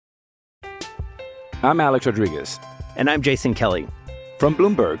I'm Alex Rodriguez. And I'm Jason Kelly. From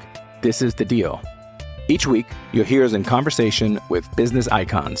Bloomberg, this is The Deal. Each week, you'll hear us in conversation with business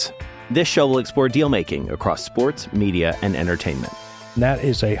icons. This show will explore deal-making across sports, media, and entertainment. That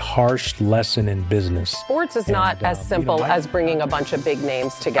is a harsh lesson in business. Sports is not as simple as bringing a bunch of big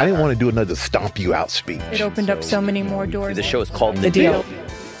names together. I didn't want to do another stomp you out speech. It opened up so many more doors. The show is called The Deal.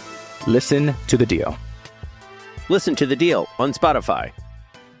 Listen to The Deal. Listen to The Deal on Spotify.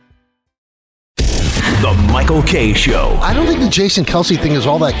 The Michael Kay Show. I don't think the Jason Kelce thing is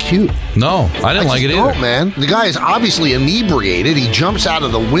all that cute. No, I didn't like it either. Man. The guy is obviously inebriated. He jumps out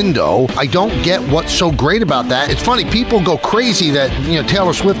of the window. I don't get what's so great about that. It's funny, people go crazy that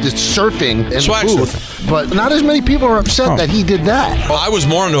Taylor Swift is surfing in the booth, but not as many people are upset that he did that. Well, I was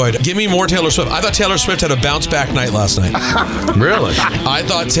more annoyed. Give me more Taylor Swift. I thought Taylor Swift had a bounce back night last night. Really? I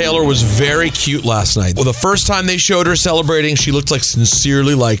thought Taylor was very cute last night. Well, the first time they showed her celebrating, she looked like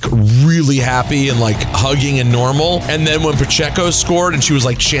sincerely, like really happy and like hugging and normal. And then when Pacheco scored and she was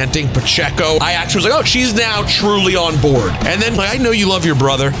like chanting Pacheco, I actually was like, oh, she's now truly on board. And then I know you love your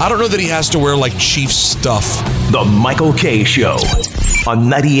brother. I don't know that he has to wear like Chiefs stuff. The Michael Kay Show on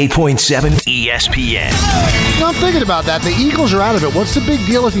 98.7 ESPN. I'm thinking about that. The Eagles are out of it. What's the big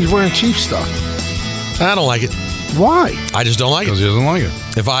deal if he's wearing Chiefs stuff? I don't like it. Why? I just don't like it. Because he doesn't like it.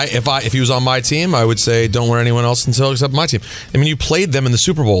 If he was on my team, I would say don't wear anyone else except my team. I mean, you played them in the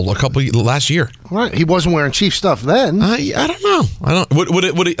Super Bowl last year. Right. He wasn't wearing Chiefs stuff then. I don't know. I don't.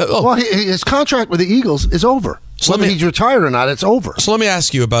 Would it? Oh. Well, his contract with the Eagles is over. So whether he's retired or not, it's over. So let me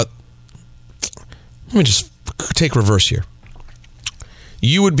ask you about. Let me just take reverse here.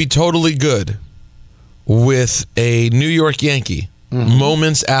 You would be totally good with a New York Yankee. Mm-hmm.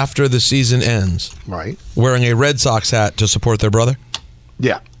 Moments after the season ends, right? Wearing a Red Sox hat to support their brother.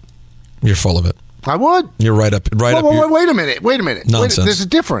 Yeah, you're full of it. I would. You're right up. Wait a minute. Nonsense. There's a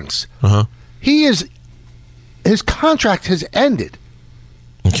difference. Uh-huh. His contract has ended.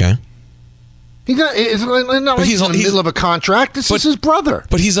 Okay. He's not in the middle of a contract. This is his brother.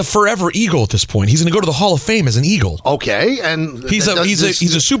 But he's a forever Eagle at this point. He's going to go to the Hall of Fame as an Eagle. Okay, and he's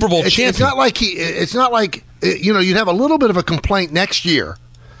a Super Bowl champion. It's not like you'd have a little bit of a complaint next year,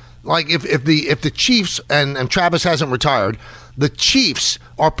 like if the Chiefs and Travis hasn't retired, the Chiefs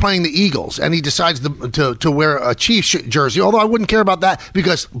are playing the Eagles, and he decides to wear a Chiefs jersey. Although I wouldn't care about that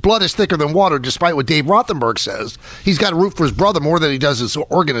because blood is thicker than water, despite what Dave Rothenberg says. He's got to root for his brother more than he does his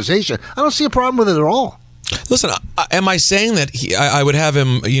organization. I don't see a problem with it at all. Listen, am I saying that I would have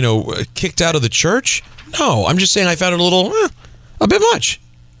him, kicked out of the church? No, I'm just saying I found it a bit much.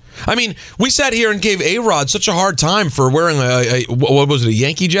 I mean, we sat here and gave A-Rod such a hard time for wearing a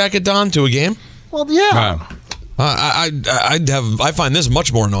Yankee jacket, Don, to a game. Well, yeah. Wow. I find this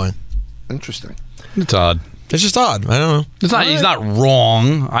much more annoying. Interesting. It's odd. It's just odd. I don't know. It's not. He's not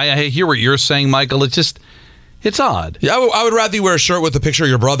wrong. I hear what you're saying, Michael. It's odd. Yeah, I would rather you wear a shirt with a picture of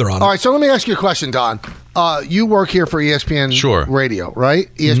your brother on it. All right, so let me ask you a question, Don. You work here for ESPN Radio,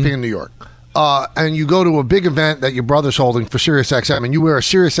 right? ESPN New York. And you go to a big event that your brother's holding for SiriusXM, and you wear a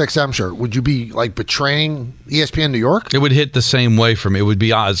SiriusXM shirt. Would you be like betraying ESPN New York? It would hit the same way for me. It would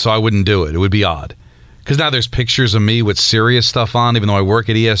be odd, so I wouldn't do it. It would be odd. Because now there's pictures of me with Sirius stuff on, even though I work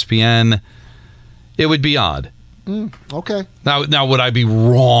at ESPN. It would be odd. Okay. Now, would I be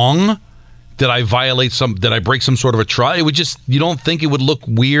wrong? Did I break some sort of a trust? It would you don't think it would look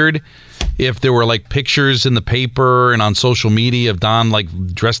weird if there were like pictures in the paper and on social media of Don like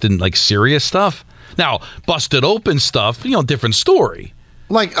dressed in like Sirius stuff? Now, busted open stuff, different story.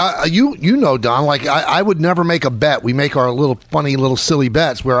 Like, Don, like I would never make a bet. We make our little funny little silly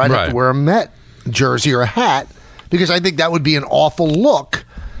bets where I'd have to wear a Met jersey or a hat because I think that would be an awful look.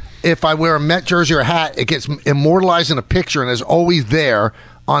 If I wear a Met jersey or a hat, it gets immortalized in a picture and is always there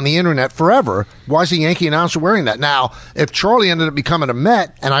on the internet forever. Why is the Yankee announcer wearing that? Now, if Charlie ended up becoming a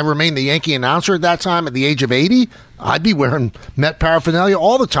Met and I remained the Yankee announcer at that time at the age of 80, I'd be wearing Met paraphernalia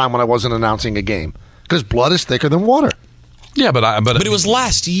all the time when I wasn't announcing a game because blood is thicker than water. Yeah, but it was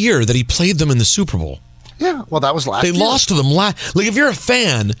last year that he played them in the Super Bowl. Yeah, well, that was last year. They lost to them last. Like, if you're a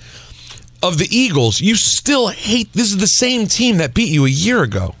fan of the Eagles, you still hate. This is the same team that beat you a year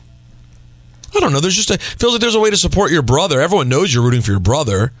ago. I don't know. Feels like there's a way to support your brother. Everyone knows you're rooting for your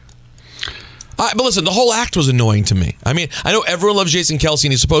brother. But listen, the whole act was annoying to me. I mean, I know everyone loves Jason Kelce,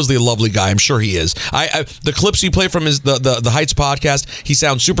 and he's supposedly a lovely guy. I'm sure he is. The clips he played from the Heights podcast, he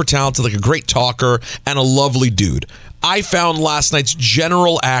sounds super talented, like a great talker, and a lovely dude. I found last night's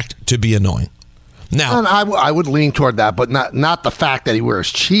general act to be annoying. Now, and I would lean toward that, but not the fact that he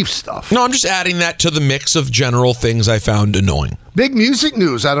wears Chiefs stuff. No, I'm just adding that to the mix of general things I found annoying. Big music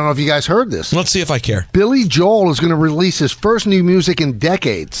news. I don't know if you guys heard this. Let's see if I care. Billy Joel is going to release his first new music in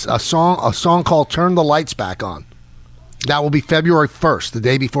decades, a song called Turn the Lights Back On. That will be February 1st, the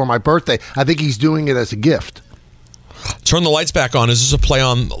day before my birthday. I think he's doing it as a gift. Turn the Lights Back On. Is this a play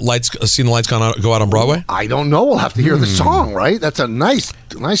on seeing the lights go out on Broadway? I don't know. We'll have to hear the song, right? That's a nice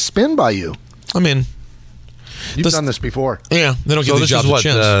spin by you. I mean, you've done this before. Yeah, they don't give the job a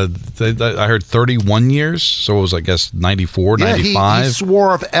chance. I heard 31 years, so it was, I guess, 94, 95. He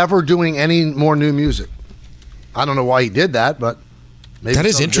swore of ever doing any more new music. I don't know why he did that, but maybe that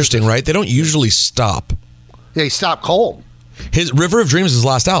is interesting, right? They don't usually stop. Yeah, he stopped cold. His River of Dreams is his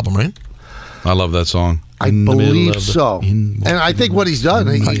last album, right? I love that song. I believe so. And I think what he's done,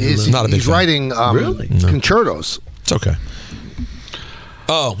 he's writing concertos. It's okay.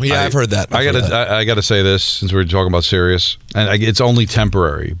 Oh, yeah, I've heard that. I got to say this, since we're talking about Sirius, and it's only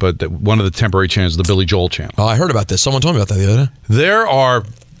temporary, but one of the temporary channels is the Billy Joel channel. Oh, I heard about this. Someone told me about that the other day. There are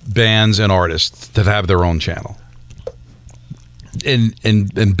bands and artists that have their own channel.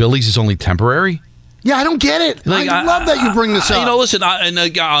 And Billy's is only temporary? Yeah, I don't get it. I love that you bring this up. Listen, I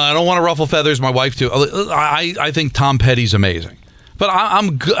don't want to ruffle feathers. My wife too. I think Tom Petty's amazing, but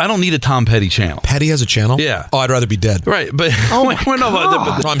I'm good. I don't need a Tom Petty channel. Petty has a channel? Yeah. Oh, I'd rather be dead. Right, but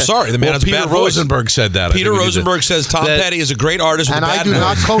I'm sorry. The man has a Peter bad voice. Rosenberg said that. Peter Rosenberg says Tom Petty is a great artist with and a bad voice. I do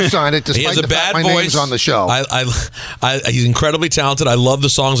not co-sign it, despite he has a the bad fact my voice. name's on the show. He's incredibly talented. I love the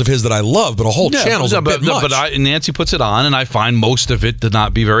songs of his that I love, but a whole channel's a bit much. But Nancy puts it on, and I find most of it to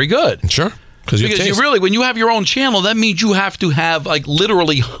not be very good. Sure. Because you really, when you have your own channel, that means you have to have like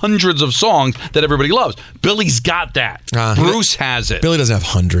literally hundreds of songs that everybody loves. Billy's got that. Bruce has it. Billy doesn't have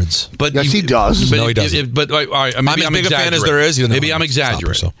hundreds. But yes, he does. No, he doesn't. But all right, maybe I'm as big a fan as there is. Maybe I'm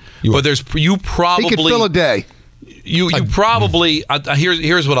exaggerating. But you probably he could fill a day. You probably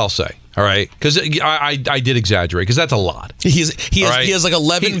here's what I'll say. All right, because I did exaggerate because that's a lot. He has like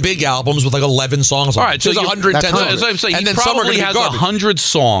 11 big albums with like 11 songs. All right, so 110 songs. So I'm saying and he then probably has 100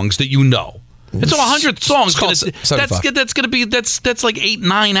 songs that you know. And so 100 songs. That's going to be that's like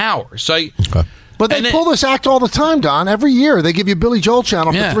 8-9 hours. So but they pull this act all the time, Don. Every year they give you Billy Joel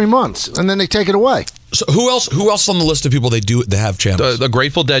channel for 3 months, and then they take it away. So who else on the list of people they have channels? The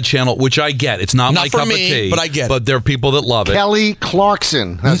Grateful Dead channel, which I get. It's not my cup of tea, but I get it. But there are people that love it. Kelly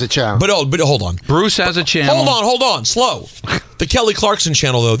Clarkson has a channel. But hold on. Bruce has a channel. Hold on. Slow. The Kelly Clarkson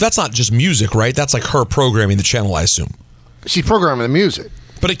channel, though, that's not just music, right? That's like her programming the channel, I assume. She's programming the music.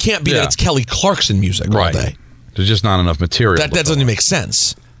 But it can't be that it's Kelly Clarkson music all day. There's just not enough material. That doesn't even make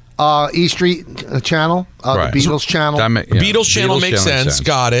sense. E Street channel, the Beatles channel. Beatles channel makes sense.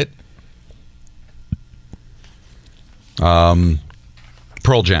 Got it.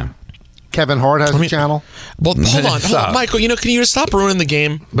 Pearl Jam. Kevin Hart has a channel. Well, hold on, Michael. Can you stop ruining the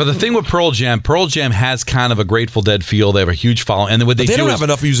game? But the thing with Pearl Jam has kind of a Grateful Dead feel. They have a huge following, and they don't have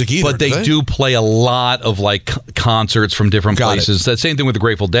enough music either. But they do play a lot of like concerts from different places. That same thing with the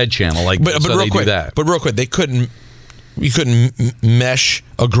Grateful Dead channel. But real quick, you couldn't mesh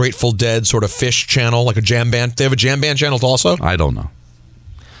a Grateful Dead sort of fish channel like a jam band. They have a jam band channel also. I don't know.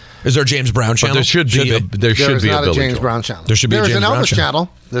 Is there a James Brown channel? But there should be. There should be not a James Brown channel. There should be a James Brown channel.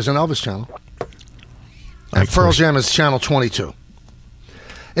 There's an Elvis channel. And Pearl Jam is channel 22.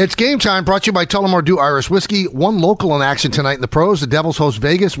 It's Game Time, brought to you by Tullamore Dew Irish Whiskey. One local in action tonight in the pros. The Devils host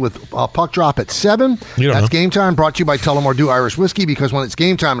Vegas with puck drop at 7. That's Game Time, brought to you by Tullamore Dew Irish Whiskey, because when it's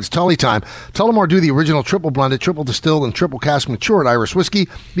game time, it's Tully time. Tullamore Dew, the original triple blended, triple distilled, and triple cask matured Irish whiskey.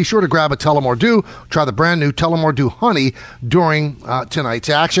 Be sure to grab a Tullamore Dew. Try the brand new Tullamore Dew Honey during tonight's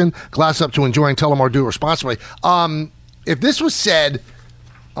action. Glass up to enjoying Tullamore Dew responsibly. If this was said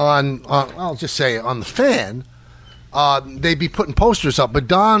on I'll just say on the Fan, they'd be putting posters up. But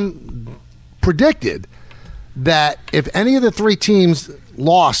Don predicted that if any of the 3 teams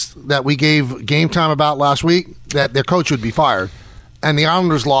lost that we gave Game Time about last week, that their coach would be fired. And the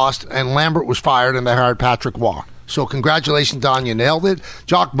Islanders lost, and Lambert was fired, and they hired Patrick Waugh. So congratulations, Don. You nailed it.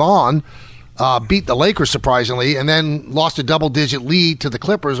 Jacques Vaughn beat the Lakers, surprisingly, and then lost a double-digit lead to the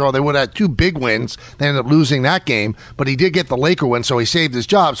Clippers, or they would have had 2 big wins. They ended up losing that game, but he did get the Laker win, so he saved his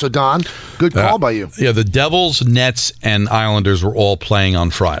job. So, Don, good call by you. Yeah, the Devils, Nets, and Islanders were all playing on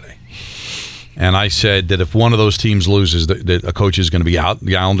Friday. And I said that if one of those teams loses, that a coach is going to be out.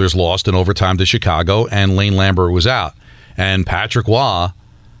 The Islanders lost in overtime to Chicago, and Lane Lambert was out. And Patrick Waugh,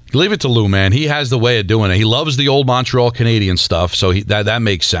 leave it to Lou, man. He has the way of doing it. He loves the old Montreal Canadiens stuff, so that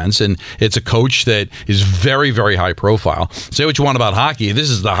makes sense. And it's a coach that is very, very high profile. Say what you want about hockey. This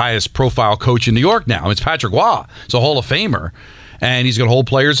is the highest profile coach in New York now. It's Patrick Waugh. It's a Hall of Famer. And he's going to hold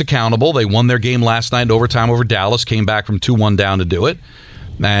players accountable. They won their game last night in overtime over Dallas, came back from 2-1 down to do it.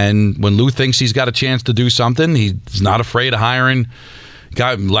 And when Lou thinks he's got a chance to do something, he's not afraid of hiring.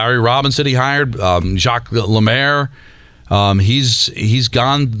 Larry Robinson he hired, Jacques Lemaire. He's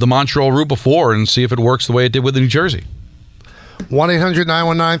gone the Montreal route before and see if it works the way it did with New Jersey.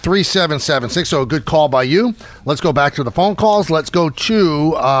 1-800-919-3776. So a good call by you. Let's go back to the phone calls. Let's go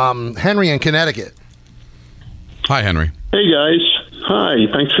to Henry in Connecticut. Hi, Henry. Hey, guys. Hi.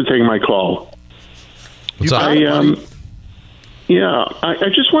 Thanks for taking my call. What's up? I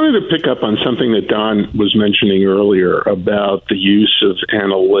just wanted to pick up on something that Don was mentioning earlier about the use of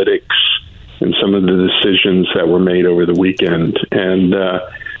analytics and some of the decisions that were made over the weekend. And,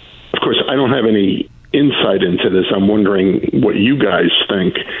 of course, I don't have any insight into this. I'm wondering what you guys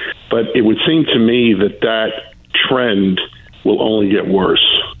think. But it would seem to me that trend will only get worse.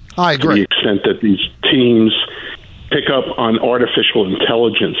 I agree. To the extent that these teams pick up on artificial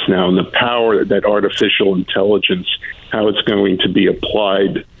intelligence now and the power that artificial intelligence, how it's going to be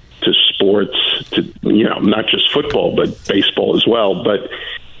applied to sports, to not just football but baseball as well. But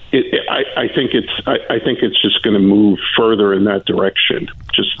I think it's just going to move further in that direction.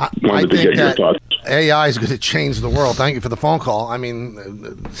 Just wanted to get your thoughts. AI is going to change the world. Thank you for the phone call. I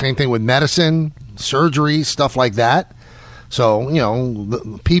mean, same thing with medicine, surgery, stuff like that.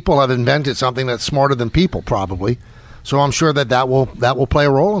 So people have invented something that's smarter than people, probably. So I'm sure that will play a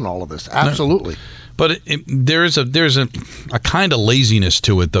role in all of this. Absolutely. But there's a kind of laziness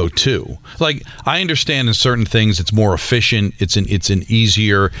to it, though, too. Like, I understand in certain things it's more efficient, it's an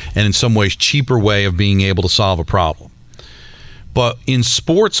easier and in some ways cheaper way of being able to solve a problem. But in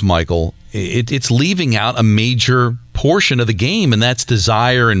sports, Michael, it's leaving out a major portion of the game, and that's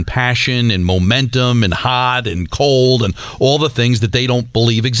desire and passion and momentum and hot and cold and all the things that they don't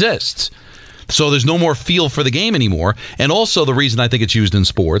believe exists. So there's no more feel for the game anymore. And also the reason I think it's used in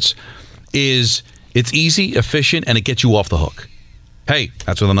sports is it's easy, efficient, and it gets you off the hook. Hey,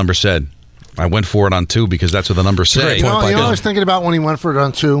 that's what the number said. I went for it on 2 because that's what the numbers say. You know what I was thinking about when he went for it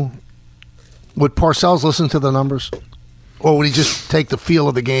on 2? Would Parcells listen to the numbers? Or would he just take the feel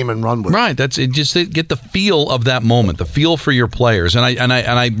of the game and run with it? Right. That's it. Just get the feel of that moment, the feel for your players. And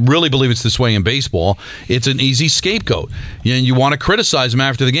I really believe it's this way in baseball. It's an easy scapegoat. You want to criticize them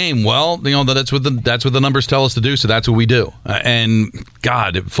after the game. Well, that's what the numbers tell us to do. So that's what we do. And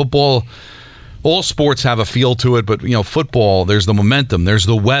God, football. All sports have a feel to it, but football, there's the momentum, there's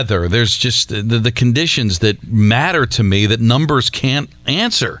the weather, there's just the conditions that matter to me that numbers can't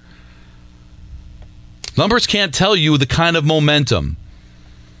answer. Numbers can't tell you the kind of momentum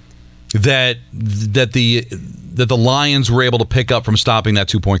that the Lions were able to pick up from stopping that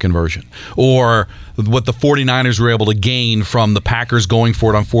 2-point conversion, or what the 49ers were able to gain from the Packers going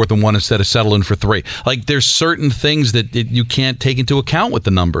for it on 4th and 1 instead of settling for 3. Like, there's certain things that you can't take into account with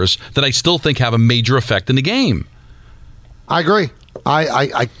the numbers that I still think have a major effect in the game. I agree.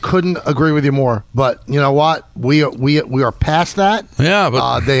 I couldn't agree with you more. But you know what? We are past that. Yeah,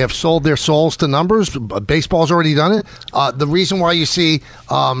 but they have sold their souls to numbers. Baseball's already done it. The reason why you see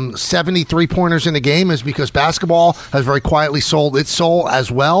 73 pointers in the game is because basketball has very quietly sold its soul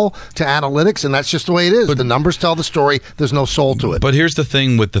as well to analytics, and that's just the way it is. But the numbers tell the story. There's no soul to it. But here's the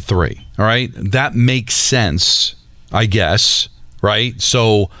thing with the 3. All right, that makes sense, I guess. Right,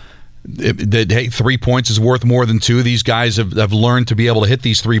 so. Hey, 3 points is worth more than 2. These guys have learned to be able to hit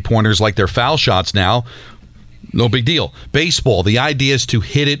these 3-pointers like they're foul shots now. No big deal. Baseball, the idea is to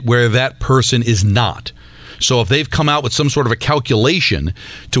hit it where that person is not. So if they've come out with some sort of a calculation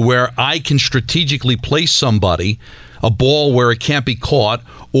to where I can strategically place somebody, a ball where it can't be caught,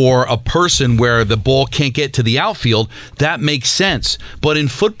 or a person where the ball can't get to the outfield, that makes sense. But in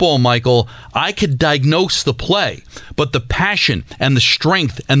football, Michael, I could diagnose the play, but the passion and the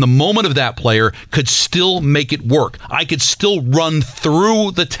strength and the moment of that player could still make it work. I could still run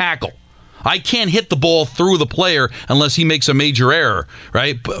through the tackle. I can't hit the ball through the player unless he makes a major error,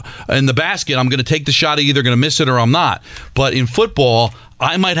 right? In the basket, I'm going to take the shot, I'm either going to miss it or I'm not. But in football,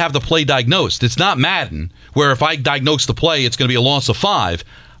 I might have the play diagnosed. It's not Madden, where if I diagnose the play, it's going to be a loss of 5.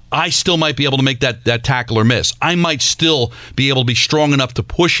 I still might be able to make that tackle or miss. I might still be able to be strong enough to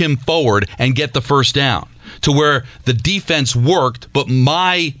push him forward and get the first down, to where the defense worked, but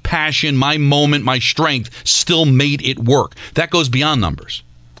my passion, my moment, my strength still made it work. That goes beyond numbers.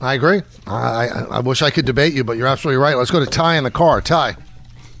 I agree. I wish I could debate you, but you're absolutely right. Let's go to Ty in the car. Ty.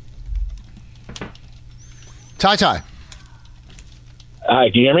 Ty. Hi,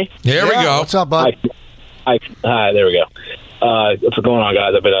 can you hear me? There we go. What's up, bud? Hi, there we go. What's going on,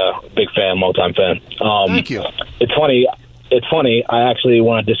 guys? I've been a big fan, long-time fan. Thank you. It's funny. it's funny. I actually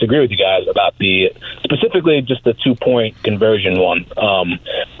want to disagree with you guys about specifically just the 2-point conversion one.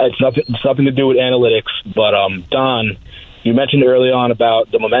 It's nothing to do with analytics, but Don, you mentioned early on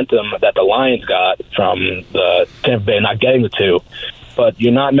about the momentum that the Lions got from the Tampa Bay not getting the 2. But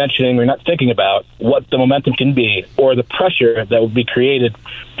you're not mentioning or not thinking about what the momentum can be or the pressure that would be created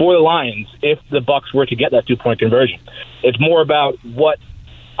for the Lions if the Bucs were to get that 2-point conversion. It's more about what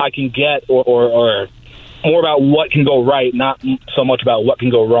I can get or more about what can go right, not so much about what can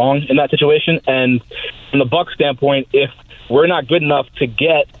go wrong in that situation. And from the Bucs standpoint, if we're not good enough to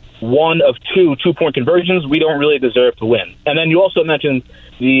get one of 2-point conversions, we don't really deserve to win. And then you also mentioned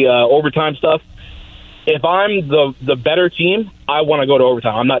the overtime stuff. If I'm the better team, I want to go to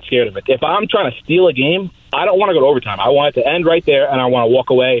overtime. I'm not scared of it. If I'm trying to steal a game, I don't want to go to overtime. I want it to end right there, and I want to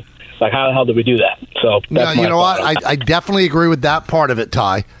walk away. Like, how the hell did we do that? So, that's you know what? I definitely agree with that part of it,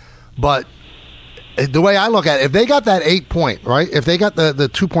 Ty. But the way I look at it, if they got that 8-point, right? If they got the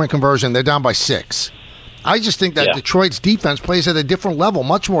 2-point conversion, they're down by 6. I just think that Detroit's defense plays at a different level,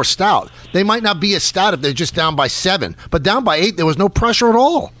 much more stout. They might not be as stout if they're just down by 7. But down by 8, there was no pressure at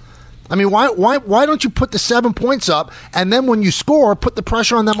all. I mean, why don't you put the 7 points up, and then when you score, put the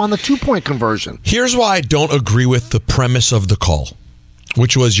pressure on them on the 2-point conversion? Here's why I don't agree with the premise of the call,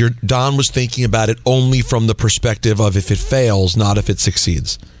 which was Don was thinking about it only from the perspective of if it fails, not if it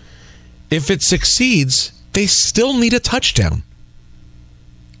succeeds. If it succeeds, they still need a touchdown.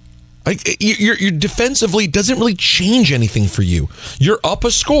 Like your defensively doesn't really change anything for you. You're up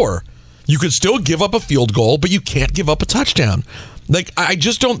a score. You could still give up a field goal, but you can't give up a touchdown. Like, I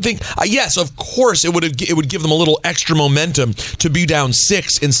just don't think. Yes, of course, it would give them a little extra momentum to be down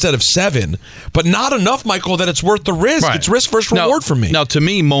 6 instead of 7, but not enough, Michael, that it's worth the risk. Right. It's risk versus reward for me. Now, to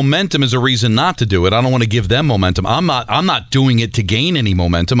me, momentum is a reason not to do it. I don't want to give them momentum. I'm not doing it to gain any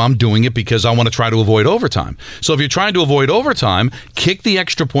momentum. I'm doing it because I want to try to avoid overtime. So if you're trying to avoid overtime, kick the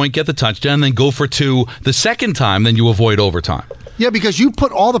extra point, get the touchdown, then go for 2 the second time. Then you avoid overtime. Yeah, because you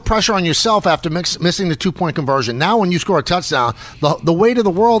put all the pressure on yourself after missing the 2-point conversion. Now when you score a touchdown, the weight of the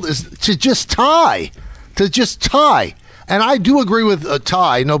world is to just tie. And I do agree with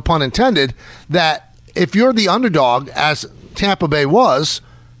Ty, no pun intended, that if you're the underdog, as Tampa Bay was,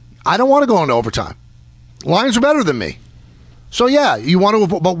 I don't want to go into overtime. Lions are better than me. So, yeah, you want to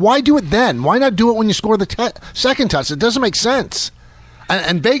avoid, but why do it then? Why not do it when you score the second touch? It doesn't make sense.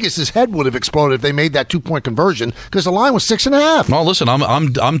 And Vegas's head would have exploded if they made that 2-point conversion because the line was 6.5. No, listen,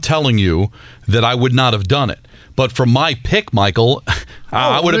 I'm telling you that I would not have done it. But from my pick, Michael,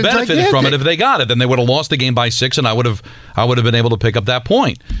 I would have benefited from it if they got it. Then they would have lost the game by 6, and I would have been able to pick up that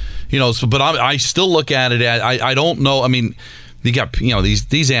point. But I still look at it. I don't know. I mean, you got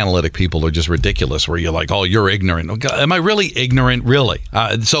these analytic people are just ridiculous. Where you're like, oh, you're ignorant. Am I really ignorant? Really?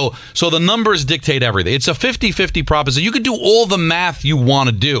 So the numbers dictate everything. It's a 50-50 proposition. You could do all the math you want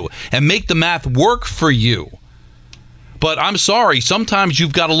to do and make the math work for you. But I'm sorry. Sometimes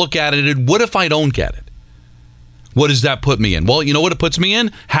you've got to look at it and what if I don't get it? What does that put me in? Well, you know what it puts me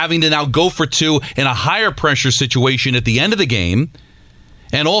in? Having to now go for 2 in a higher pressure situation at the end of the game.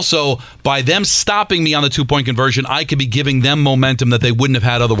 And also, by them stopping me on the 2-point conversion, I could be giving them momentum that they wouldn't have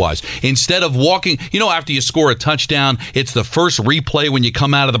had otherwise. Instead of walking, after you score a touchdown, it's the first replay when you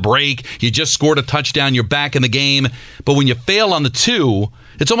come out of the break. You just scored a touchdown, you're back in the game. But when you fail on the 2,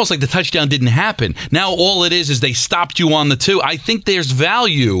 it's almost like the touchdown didn't happen. Now all it is they stopped you on the 2. I think there's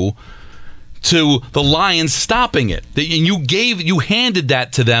value to the Lions stopping it. And you handed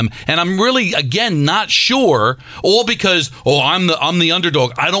that to them, and I'm really, again, not sure, all because, I'm the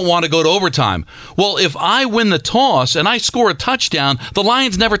underdog. I don't want to go to overtime. Well, if I win the toss and I score a touchdown, the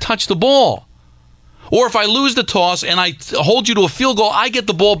Lions never touch the ball. Or if I lose the toss and I hold you to a field goal, I get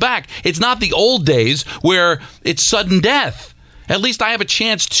the ball back. It's not the old days where it's sudden death. At least I have a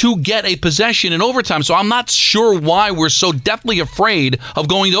chance to get a possession in overtime. So I'm not sure why we're so deathly afraid of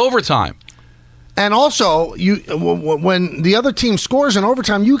going to overtime. And also, when the other team scores in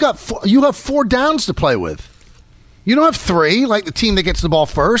overtime, you have 4 downs to play with. You don't have 3 like the team that gets the ball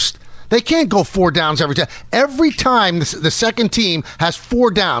first. They can't go 4 downs every time. Every time the second team has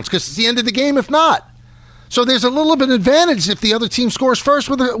 4 downs because it's the end of the game if not. So there's a little bit of advantage if the other team scores first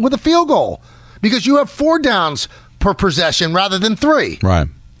with a field goal because you have 4 downs per possession rather than 3. Right.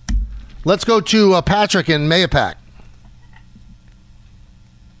 Let's go to Patrick in Mayapack.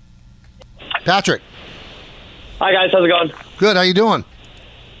 Patrick. Hi, guys. How's it going? Good. How you doing?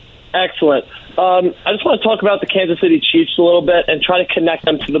 Excellent. I just want to talk about the Kansas City Chiefs a little bit and try to connect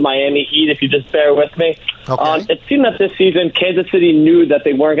them to the Miami Heat, if you just bear with me. Okay. It seemed that this season, Kansas City knew that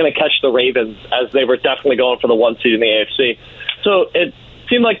they weren't going to catch the Ravens, as they were definitely going for the 1 seed in the AFC. So it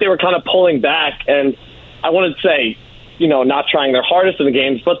seemed like they were kind of pulling back, and I wanted to say, not trying their hardest in the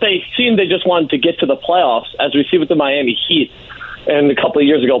games, but they just wanted to get to the playoffs, as we see with the Miami Heat in a couple of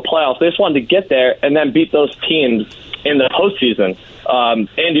years ago playoffs. They just wanted to get there and then beat those teams in the postseason.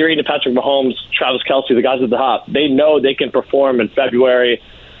 Andy Reid and Patrick Mahomes, Travis Kelce, the guys at the top, they know they can perform in February.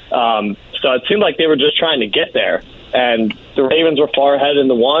 So it seemed like they were just trying to get there. And the Ravens were far ahead in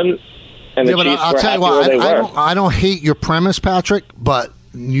the one, and the Chiefs were happy where they were. I don't hate your premise, Patrick, but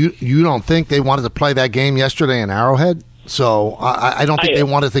you don't think they wanted to play that game yesterday in Arrowhead? So I don't think they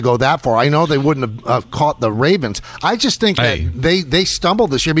wanted to go that far. I know they wouldn't have caught the Ravens. I just think that they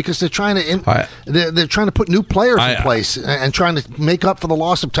stumbled this year because they're trying to they're trying to put new players in place and trying to make up for the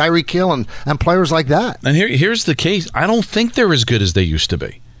loss of Tyreek Hill and players like that. And here's the case. I don't think they're as good as they used to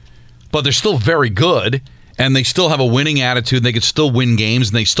be, but they're still very good. And they still have a winning attitude, and they could still win games,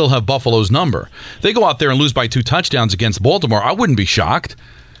 and they still have Buffalo's number. They go out there and lose by 2 touchdowns against Baltimore. I wouldn't be shocked.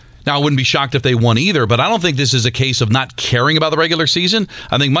 Now, I wouldn't be shocked if they won either, but I don't think this is a case of not caring about the regular season.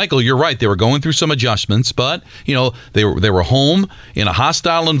 I think, Michael, you're right. They were going through some adjustments, but they were home in a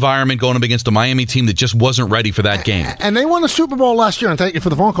hostile environment going up against a Miami team that just wasn't ready for that game. And they won the Super Bowl last year, and thank you for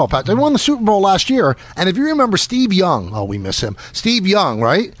the phone call, Pat. They won the Super Bowl last year, and if you remember Steve Young, we miss him. Steve Young,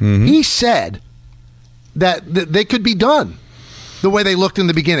 right? Mm-hmm. He said that they could be done the way they looked in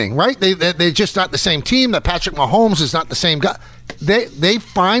the beginning, right? They're just not the same team. That Patrick Mahomes is not the same guy. They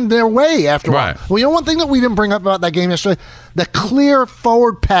find their way after a while. Well, one thing that we didn't bring up about that game yesterday, the clear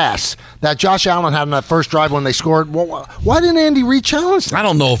forward pass that Josh Allen had on that first drive when they scored. Well, why didn't Andy Reid challenge that? I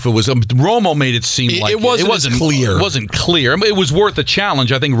don't know if it was. Romo made it seem like it wasn't clear. It wasn't clear. I mean, it was worth a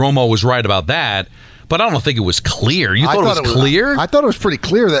challenge. I think Romo was right about that. But I don't think it was clear. You thought it was clear? I thought it was pretty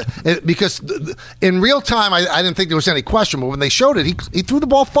clear because in real time, I didn't think there was any question. But when they showed it, he threw the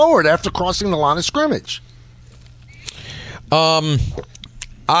ball forward after crossing the line of scrimmage.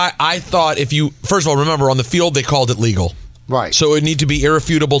 I thought first of all, remember on the field they called it legal. Right. So it would need to be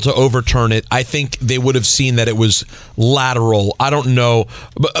irrefutable to overturn it. I think they would have seen that it was lateral. I don't know.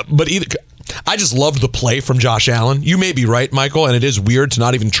 But either. I just loved the play from Josh Allen. You may be right, Michael, and it is weird to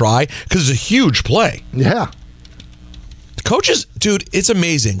not even try because it's a huge play. Yeah. The coaches, dude, it's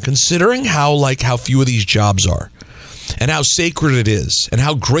amazing considering how few of these jobs are and how sacred it is and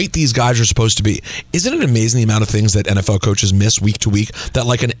how great these guys are supposed to be. Isn't it amazing the amount of things that NFL coaches miss week to week that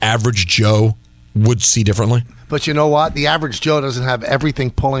like an average Joe would see differently? But you know what? The average Joe doesn't have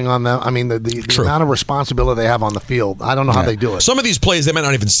everything pulling on them. I mean, the amount of responsibility they have on the field. I don't know how they do it. Some of these plays, they might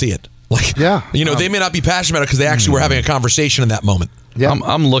not even see it. They may not be passionate about it because they actually were having a conversation in that moment. Yeah.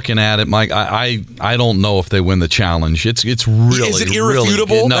 I'm looking at it, Mike. I don't know if they win the challenge. It's really, is it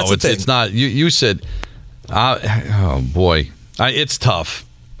irrefutable? Really, no, it's not. You said, oh boy, it's tough.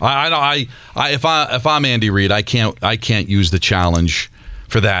 If I'm Andy Reid, I can't use the challenge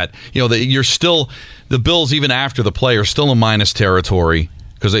for that. You're still the Bills even after the play are still in minus territory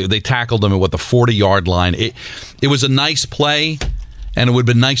because they tackled them at the 40-yard line. It was a nice play. And it would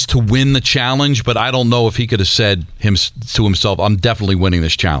have been nice to win the challenge, but I don't know if he could have said to himself, I'm definitely winning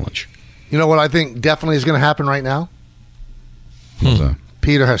this challenge. You know what I think definitely is going to happen right now?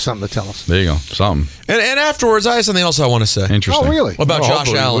 Peter has something to tell us. There you go. Something. And afterwards, I have something else I want to say. Interesting. Oh, really? What about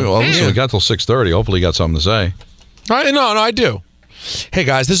Josh Allen? We got till 6:30. Hopefully you got something to say. No, I do. Hey,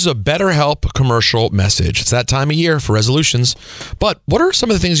 guys, this is a BetterHelp commercial message. It's that time of year for resolutions. But what are some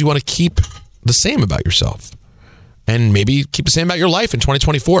of the things you want to keep the same about yourself? And maybe keep the same about your life in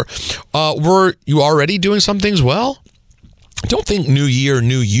 2024. Were you already doing some things well? Don't think new year,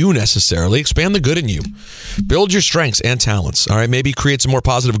 new you necessarily. Expand the good in you. Build your strengths and talents. All right, maybe create some more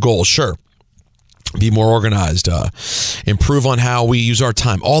positive goals. Sure. Be more organized. Improve on how we use our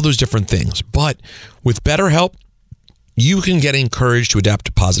time. All those different things. But with BetterHelp, you can get encouraged to adapt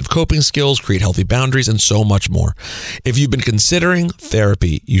to positive coping skills, create healthy boundaries, and so much more. If you've been considering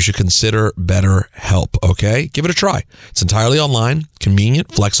therapy, you should consider BetterHelp, okay? Give it a try. It's entirely online,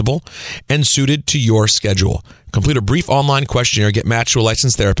 convenient, flexible, and suited to your schedule. Complete a brief online questionnaire, get matched to a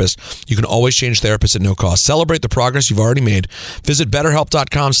licensed therapist. You can always change therapists at no cost. Celebrate the progress you've already made. Visit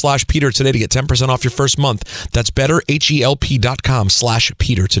BetterHelp.com/Peter today to get 10% off your first month. That's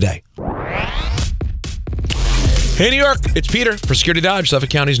BetterHelp.com/Peter today. Hey, New York, it's Peter for Security Dodge, Suffolk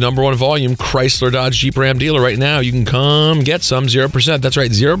County's #1 volume Chrysler Dodge Jeep Ram dealer. Right now, you can come get some 0%. That's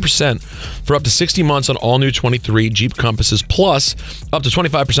right, 0% for up to 60 months on all new 23 Jeep Compasses, plus up to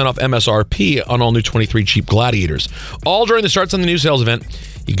 25% off MSRP on all new 23 Jeep Gladiators. All during the Starts on the New Sales event.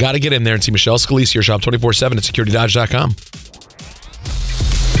 You got to get in there and see Michelle Scalise or shop 24/7 at securitydodge.com.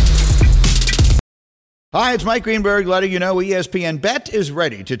 Hi, it's Mike Greenberg letting you know ESPN Bet is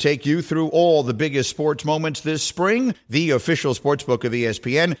ready to take you through all the biggest sports moments this spring. The official sportsbook of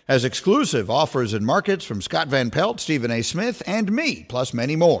ESPN has exclusive offers and markets from Scott Van Pelt, Stephen A. Smith, and me, plus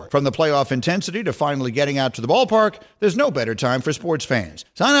many more. From the playoff intensity to finally getting out to the ballpark, there's no better time for sports fans.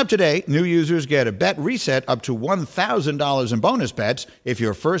 Sign up today. New users get a bet reset up to $1,000 in bonus bets if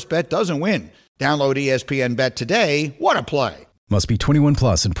your first bet doesn't win. Download ESPN Bet today. What a play. Must be 21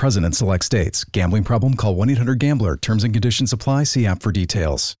 plus and present in select states. Gambling problem? Call 1-800-GAMBLER. Terms and conditions apply. See app for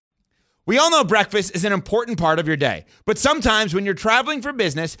details. We all know breakfast is an important part of your day. But sometimes when you're traveling for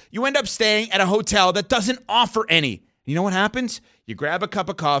business, you end up staying at a hotel that doesn't offer any. You know what happens? You grab a cup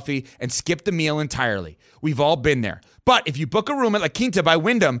of coffee and skip the meal entirely. We've all been there. But if you book a room at La Quinta by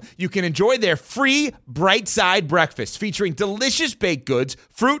Wyndham, you can enjoy their free Bright Side breakfast featuring delicious baked goods,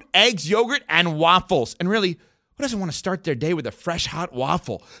 fruit, eggs, yogurt, and waffles. And really, who doesn't want to start their day with a fresh, hot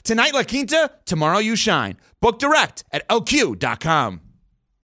waffle? Tonight, La Quinta, tomorrow you shine. Book direct at LQ.com.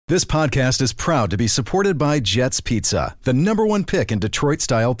 This podcast is proud to be supported by Jets Pizza, the #1 pick in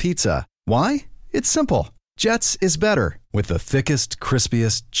Detroit-style pizza. Why? It's simple. Jets is better. With the thickest,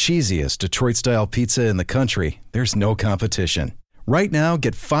 crispiest, cheesiest Detroit-style pizza in the country, there's no competition. Right now,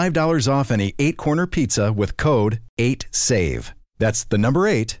 get $5 off any 8-corner pizza with code 8SAVE. That's the number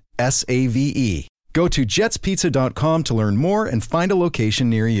 8, SAVE. Go to jetspizza.com to learn more and find a location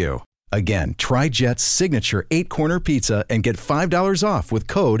near you. Again, try Jet's signature 8-corner pizza and get $5 off with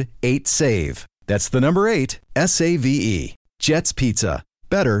code 8SAVE. That's the number 8, SAVE. Jet's Pizza.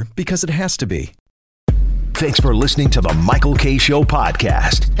 Better because it has to be. Thanks for listening to the Michael Kay Show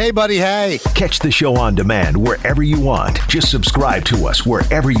podcast. Hey, buddy, hey. Catch the show on demand wherever you want. Just subscribe to us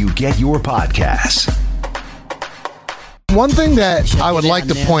wherever you get your podcasts. One thing that I would like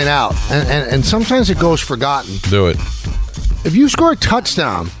to point out, and sometimes it goes forgotten. Do it. If you score a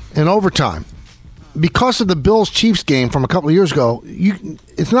touchdown in overtime, because of the Bills-Chiefs game from a couple of years ago,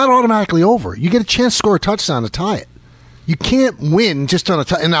 it's not automatically over. You get a chance to score a touchdown to tie it. You can't win just on a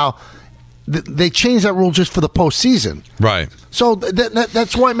touchdown. And now, they changed that rule just for the postseason. Right. So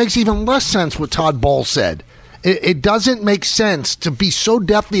that's why it makes even less sense what Todd Bowles said. It doesn't make sense to be so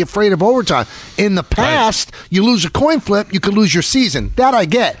deathly afraid of overtime. In the past, you lose a coin flip, you could lose your season. That I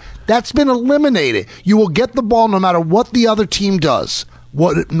get. That's been eliminated. You will get the ball no matter what the other team does,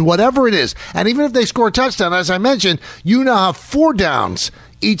 whatever it is. And even if they score a touchdown, as I mentioned, you now have 4 downs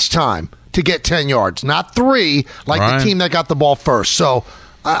each time to get 10 yards, not 3 like the team that got the ball first. So,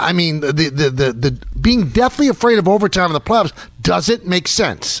 I mean, the being deathly afraid of overtime in the playoffs doesn't make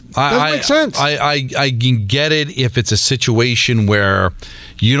sense. Doesn't make sense. I can get it if it's a situation where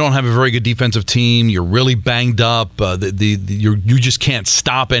you don't have a very good defensive team, you're really banged up, you just can't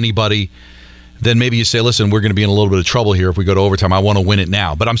stop anybody. Then maybe you say, listen, we're going to be in a little bit of trouble here if we go to overtime. I want to win it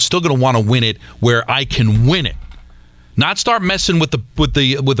now. But I'm still going to want to win it where I can win it. Not start messing with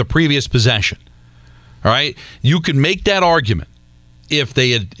the previous possession. All right? You can make that argument. If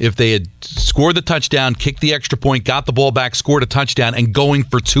they had scored the touchdown, kicked the extra point, got the ball back, scored a touchdown, and going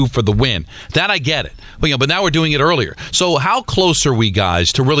for 2 for the win, that I get it. But now we're doing it earlier. So how close are we,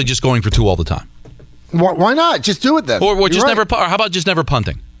 guys, to really just going for 2 all the time? Why not? Just do it then. Or just never. Or how about just never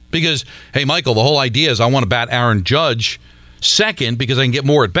punting? Because hey, Michael, the whole idea is I want to bat Aaron Judge second because I can get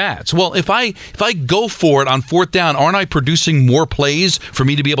more at bats. Well, if I go for it on 4th down, aren't I producing more plays for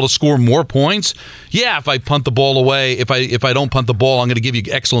me to be able to score more points? Yeah, if I punt the ball away, if I don't punt the ball, I'm going to give you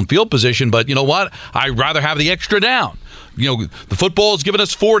excellent field position. But you know what? I'd rather have the extra down. You know, the football is giving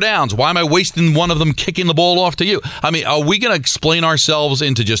us 4 downs. Why am I wasting one of them kicking the ball off to you? I mean, are we going to explain ourselves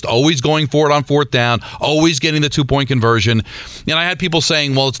into just always going for it on 4th down, always getting the 2-point conversion? And I had people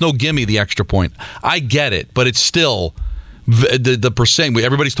saying, well, it's no gimme, the extra point. I get it, but it's still the percent.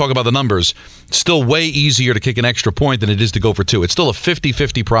 Everybody's talking about the numbers. It's still way easier to kick an extra point than it is to go for 2. It's still a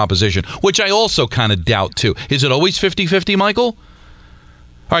 50-50 proposition, which I also kind of doubt, too. Is it always 50-50, Michael?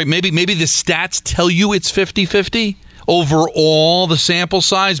 All right, maybe the stats tell you it's 50-50 overall, the sample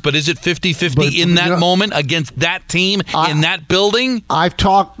size, but is it 50-50 in that moment against that team in that building? I've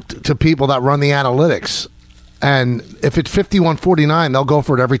talked to people that run the analytics, and if it's 51-49, they'll go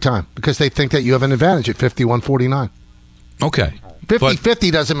for it every time because they think that you have an advantage at 51-49. Okay.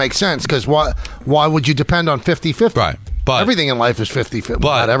 50-50 doesn't make sense because why would you depend on 50-50? Right. But everything in life is 50-50.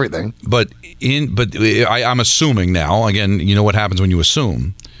 Well, not everything. But I'm assuming now, again, you know what happens when you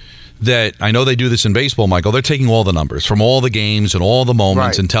assume, that I know they do this in baseball, Michael. They're taking all the numbers from all the games and all the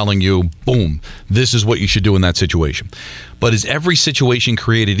moments and telling you, boom, this is what you should do in that situation. But is every situation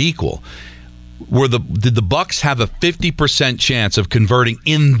created equal? did the Bucks have a 50% chance of converting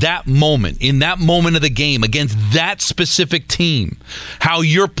in that moment of the game against that specific team? How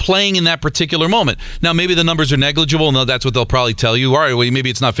you're playing in that particular moment. Now, maybe the numbers are negligible, and that's what they'll probably tell you. All right, well, maybe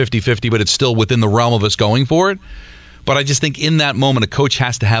it's not 50-50, but it's still within the realm of us going for it. But I just think in that moment, a coach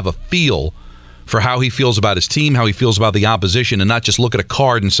has to have a feel for how he feels about his team, how he feels about the opposition, and not just look at a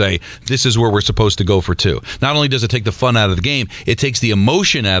card and say, this is where we're supposed to go for two. Not only does it take the fun out of the game, it takes the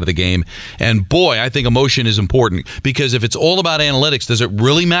emotion out of the game. And boy, I think emotion is important, because if it's all about analytics, does it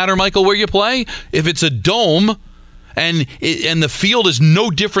really matter, Michael, where you play? If it's a dome and the field is no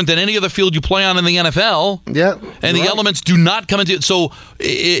different than any other field you play on in the NFL, and the elements do not come into it. So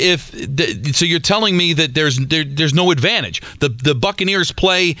so you're telling me that there's no advantage. The Buccaneers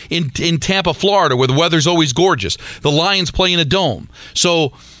play in Tampa, Florida, where the weather's always gorgeous. The Lions play in a dome.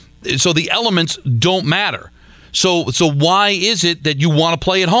 So the elements don't matter. So why is it that you want to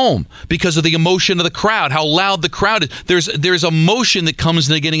play at home? Because of the emotion of the crowd, how loud the crowd is. There's emotion that comes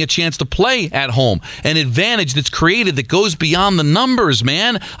into getting a chance to play at home, an advantage that's created that goes beyond the numbers,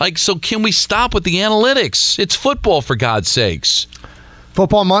 man. So can we stop with the analytics? It's football, for God's sakes.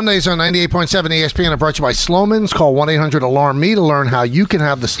 Football Mondays on 98.7 ESPN are brought to you by Slomin's. Call 1-800-ALARM-ME to learn how you can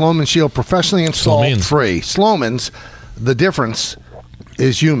have the Slomin Shield professionally installed free. Slomin's, the difference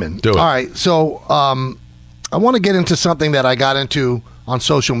is human. Do it. All right, so I want to get into something that I got into on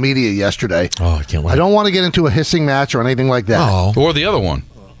social media yesterday. Oh, I can't wait. I don't want to get into a hissing match or anything like that. Oh. Or the other one.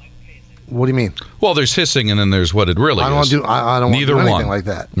 What do you mean? Well, there's hissing, and then there's what it really is. I don't want to do anything like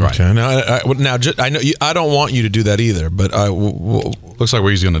that. Right. Okay. I know I don't want you to do that either, but looks like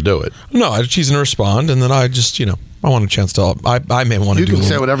he's going to do it. No, she's going to respond, and then I just, I want a chance to. I may want to do. You can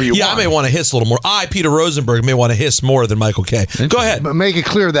say whatever you want. Yeah, I may want to hiss a little more. Peter Rosenberg, may want to hiss more than Michael Kay. Go ahead. But make it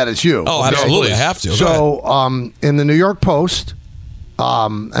clear that it's you. Oh, absolutely. I have to. So, in the New York Post,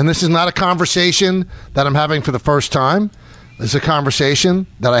 and this is not a conversation that I'm having for the first time. It's a conversation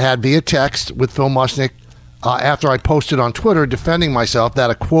that I had via text with Phil Mushnick after I posted on Twitter defending myself that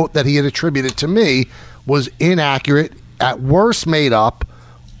a quote that he had attributed to me was inaccurate, at worst made up,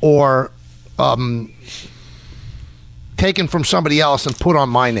 or taken from somebody else and put on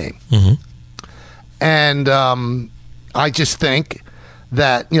my name. Mm-hmm. And I just think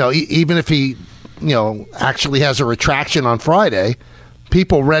that, even if he, actually has a retraction on Friday,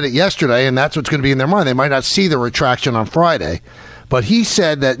 people read it yesterday, and that's what's going to be in their mind. They might not see the retraction on Friday. But he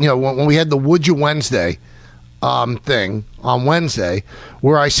said that, when we had the Would You Wednesday thing on Wednesday,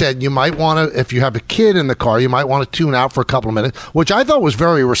 where I said you might want to, if you have a kid in the car, you might want to tune out for a couple of minutes, which I thought was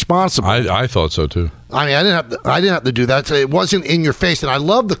very responsible. I thought so, too. I mean, I didn't have to do that. So it wasn't in your face. And I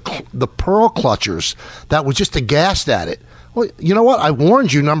love the pearl clutchers that was just aghast at it. Well, you know what? I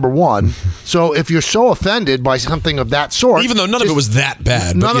warned you, number one. So if you're so offended by something of that sort... Even though none of it was that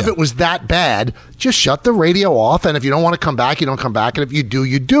bad. None of it was that bad. Just shut the radio off. And if you don't want to come back, you don't come back. And if you do,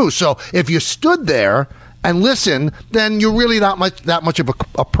 you do. So if you stood there and listened, then you're really not that much of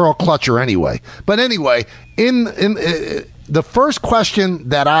a pearl clutcher anyway. But anyway, in the first question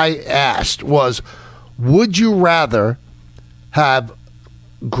that I asked was, would you rather have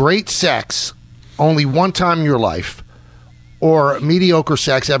great sex only one time in your life, or mediocre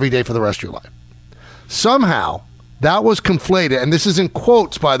sex every day for the rest of your life? Somehow, that was conflated, and this is in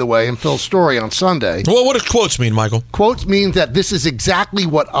quotes, by the way, in Phil's story on Sunday. Well, what does quotes mean, Michael? Quotes means that this is exactly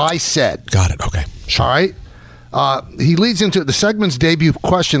what I said. Got it, okay. Sure. All right? He leads into the segment's debut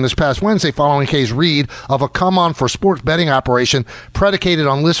question this past Wednesday following Kay's read of a come-on for sports betting operation predicated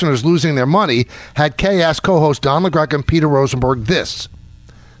on listeners losing their money, had Kay ask co-host Don LaGreca and Peter Rosenberg this.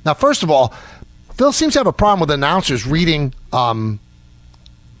 Now, first of all, Phil seems to have a problem with announcers reading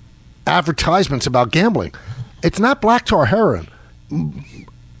advertisements about gambling. It's not black tar heroin.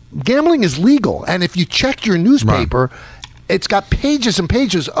 Gambling is legal. And if you check your newspaper, it's got pages and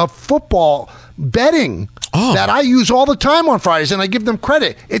pages of football betting that I use all the time on Fridays, and I give them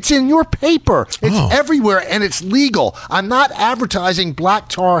credit. It's in your paper. It's everywhere, and it's legal. I'm not advertising black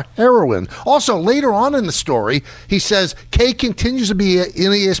tar heroin. Also, later on in the story, he says Kay continues to be an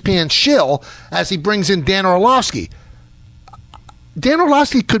ESPN shill as he brings in Dan Orlovsky. Dan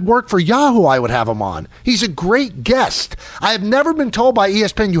Orlovsky could work for Yahoo. I would have him on. He's a great guest. I have never been told by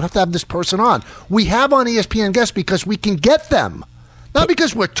ESPN you have to have this person on. We have on ESPN guests because we can get them. Not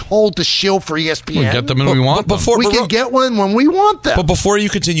because we're told to shill for ESPN. We get them when we want them. We can get one when we want them. But before you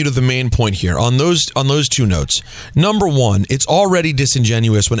continue to the main point here, on those two notes, number one, it's already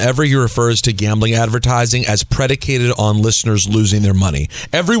disingenuous whenever he refers to gambling advertising as predicated on listeners losing their money.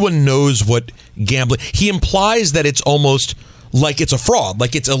 Everyone knows what gambling... He implies that it's almost like it's a fraud,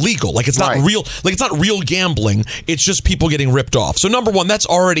 like it's illegal, like it's not real, like it's not real gambling. It's just people getting ripped off. So number one, that's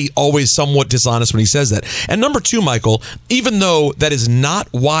already always somewhat dishonest when he says that. And number two, Michael, even though that is not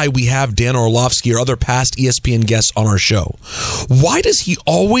why we have Dan Orlovsky or other past ESPN guests on our show, why does he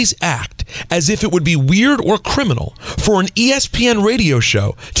always act as if it would be weird or criminal for an ESPN radio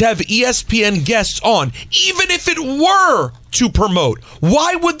show to have ESPN guests on, even if it were to promote?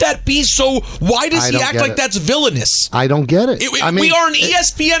 Why would that be so? Why does he act like that's villainous? I don't get it. I mean, we are an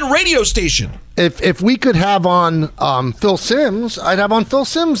ESPN radio station. If we could have on Phil Simms, I'd have on Phil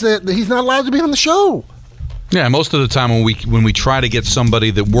Simms that he's not allowed to be on the show. Yeah, most of the time when we try to get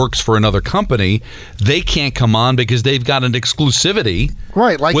somebody that works for another company, they can't come on because they've got an exclusivity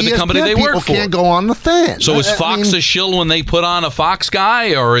with the company they work for. People can't go on the Fan. So is Fox a shill when they put on a Fox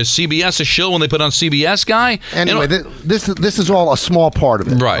guy, or is CBS a shill when they put on CBS guy? Anyway, this is all a small part of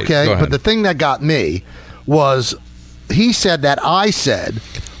it. Right. Okay. But the thing that got me was he said that I said,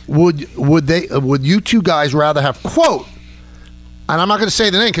 would you two guys rather have, quote, and I'm not going to say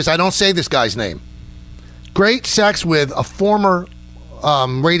the name because I don't say this guy's name, great sex with a former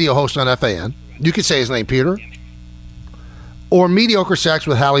radio host on FAN. You could say his name, Peter. Or mediocre sex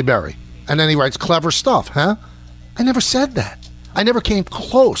with Halle Berry. And then he writes clever stuff, huh? I never said that. I never came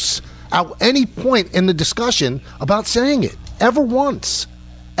close at any point in the discussion about saying it. Ever once.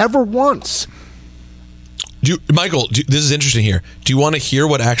 Ever once. Michael, this is interesting here. Do you want to hear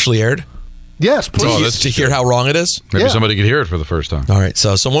what actually aired? Yes, please. To hear how wrong it is? Maybe somebody could hear it for the first time. All right,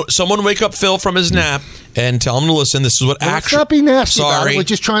 so someone wake up Phil from his nap and tell him to listen. This is what actually... Let's not be nasty about it. We're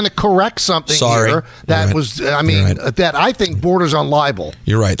just trying to correct something here that was, that I think borders on libel.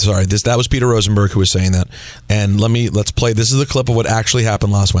 You're right. Sorry. That was Peter Rosenberg who was saying that. And let's play. This is the clip of what actually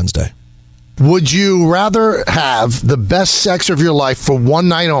happened last Wednesday. Would you rather have the best sex of your life for one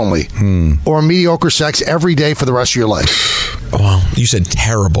night only or mediocre sex every day for the rest of your life? Well, you said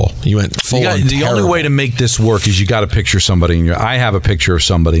terrible. You went full on The only way to make this work is you got to picture somebody in your... I have a picture of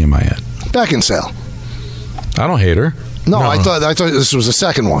somebody in my head. Beckinsale. I don't hate her. No, I thought this was the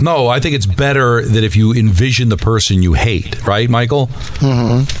second one. No, I think it's better that if you envision the person you hate, right, Michael?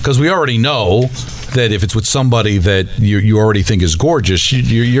 Because we already know that if it's with somebody that you already think is gorgeous,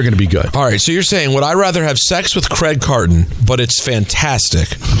 you're going to be good. All right, so you're saying, would I rather have sex with Craig Carton, but it's fantastic?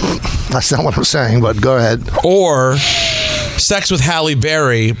 That's not what I'm saying, but go ahead. Or sex with Halle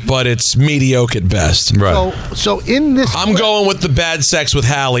Berry, but it's mediocre at best. Right. So in this... I'm going with the bad sex with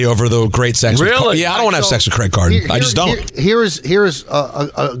Halle over the great sex with Carton. Yeah, I don't want to have sex with Craig Carton. I just don't. Here's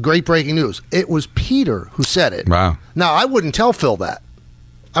a great breaking news. It was Peter who said it. Wow. Now, I wouldn't tell Phil that.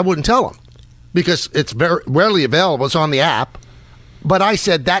 I wouldn't tell him because it's very rarely available. It's on the app. But I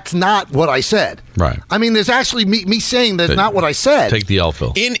said that's not what I said. Right. I mean, there's actually me saying that's not what I said. Take the L,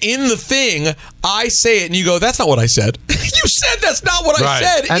 Phil. In the thing, I say it, and you go, "That's not what I said." You said that's not what I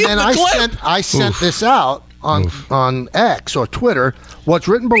said. And then I sent this out on X or Twitter. What's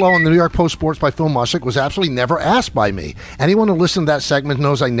written below in the New York Post Sports by Phil Mushnick was absolutely never asked by me. Anyone who listened to that segment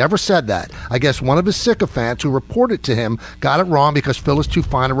knows I never said that. I guess one of his sycophants who reported to him got it wrong because Phil is too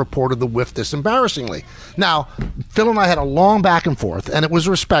fine a reporter to whiff this embarrassingly. Now, Phil and I had a long back and forth, and it was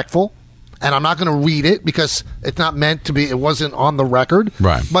respectful. And I'm not going to read it because it's not meant to be. It wasn't on the record.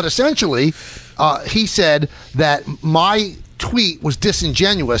 Right. But essentially, he said that my tweet was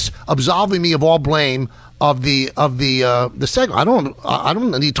disingenuous, absolving me of all blame of the segment. I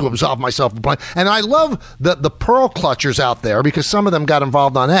don't need to absolve myself of blame. And I love the pearl clutchers out there because some of them got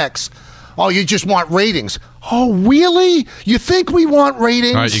involved on X. Oh, you just want ratings. Oh, really? You think we want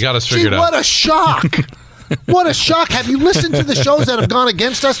ratings? All right, you got us figured out. What a shock. What a shock. Have you listened to the shows that have gone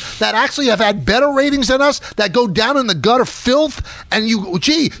against us that actually have had better ratings than us, that go down in the gutter filth? And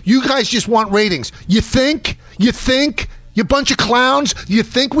you guys just want ratings. You think, you bunch of clowns, you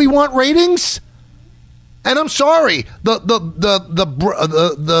think we want ratings? And I'm sorry,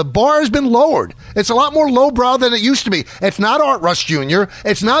 the bar has been lowered. It's a lot more lowbrow than it used to be. It's not Art Rush Jr.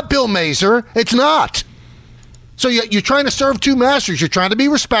 It's not Bill Mazer. It's not. So you're trying to serve two masters. You're trying to be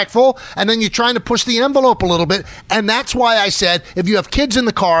respectful, and then you're trying to push the envelope a little bit. And that's why I said, if you have kids in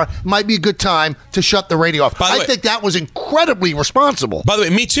the car, it might be a good time to shut the radio off. I think that was incredibly responsible. By the way,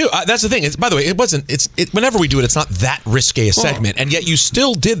 me too. That's the thing. By the way, it wasn't. Whenever we do it, it's not that risque a segment, and yet you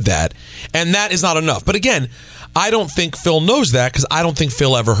still did that, and that is not enough. But again, I don't think Phil knows that because I don't think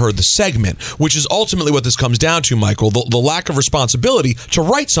Phil ever heard the segment, which is ultimately what this comes down to, Michael, the lack of responsibility to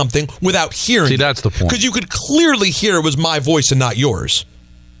write something without hearing. See, that's the point. Because you could clearly hear it was my voice and not yours.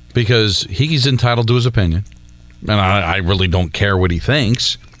 Because he's entitled to his opinion, and I really don't care what he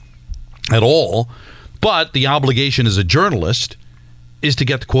thinks at all, but the obligation as a journalist is to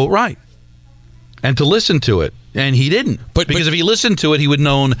get the quote right and to listen to it And he didn't. Because if he listened to it, he would have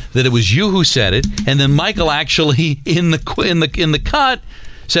known that it was you who said it. And then Michael actually, in the cut,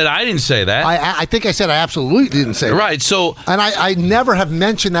 said, I didn't say that. I think I said I absolutely didn't say that. Right. So, and I never have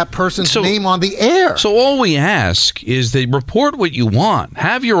mentioned that person's name on the air. So all we ask is that report what you want.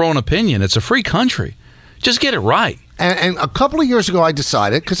 Have your own opinion. It's a free country. Just get it right. And a couple of years ago, I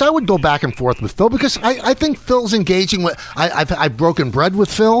decided, because I would go back and forth with Phil, because I think Phil's engaging with, I've broken bread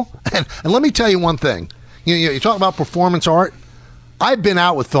with Phil. And let me tell you one thing. You talk about performance art. I've been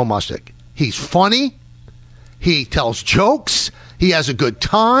out with Phil Mushnick. He's funny. He tells jokes. He has a good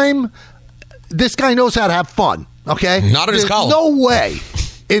time. This guy knows how to have fun, okay? Not in his column. No way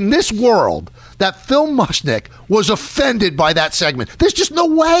in this world that Phil Mushnick was offended by that segment. There's just no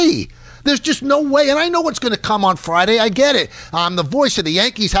way. There's just no way. And I know what's going to come on Friday. I get it. I'm the voice of the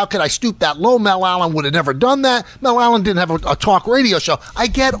Yankees. How could I stoop that low? Mel Allen would have never done that. Mel Allen didn't have a talk radio show. I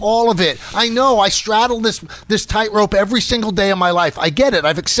get all of it. I know. I straddle this tightrope every single day of my life. I get it.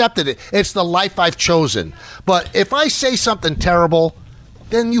 I've accepted it. It's the life I've chosen. But if I say something terrible,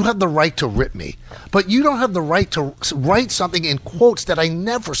 then you have the right to rip me. But you don't have the right to write something in quotes that I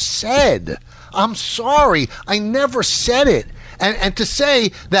never said. I'm sorry. I never said it. And to say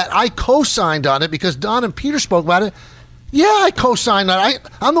that I co-signed on it because Don and Peter spoke about it, yeah, I co-signed on it.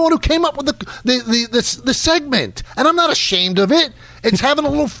 I'm the one who came up with the segment, and I'm not ashamed of it. It's having a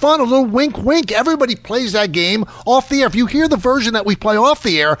little fun, a little wink-wink. Everybody plays that game off the air. If you hear the version that we play off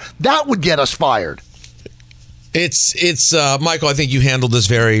the air, that would get us fired. It's Michael, I think you handled this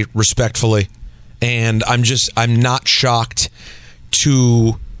very respectfully, and I'm not shocked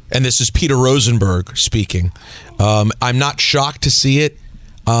to, and this is Peter Rosenberg speaking, I'm not shocked to see it.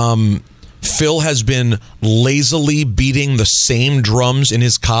 Phil has been lazily beating the same drums in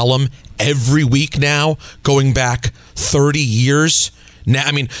his column every week now, going back 30 years. Now,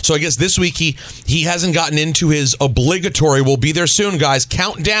 I mean, so I guess this week he hasn't gotten into his obligatory, we'll be there soon, guys,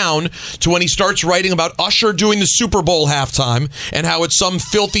 countdown to when he starts writing about Usher doing the Super Bowl halftime and how it's some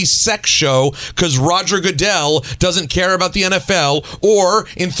filthy sex show because Roger Goodell doesn't care about the NFL, or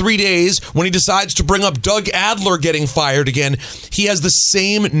in 3 days when he decides to bring up Doug Adler getting fired again. He has the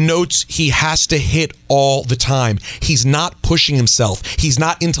same notes he has to hit all the time. He's not pushing himself. He's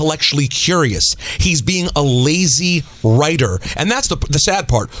not intellectually curious. He's being a lazy writer. And that's the sad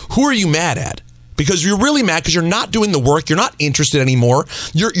part. Who are you mad at? Because you're really mad because you're not doing the work. You're not interested anymore.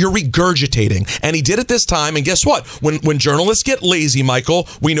 You're regurgitating. And he did it this time. And guess what? When journalists get lazy, Michael,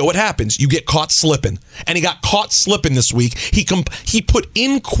 we know what happens. You get caught slipping. And he got caught slipping this week. He put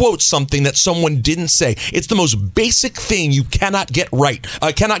in quotes something that someone didn't say. It's the most basic thing you cannot get right,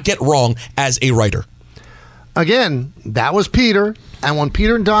 cannot get wrong as a writer. Again, that was Peter. And when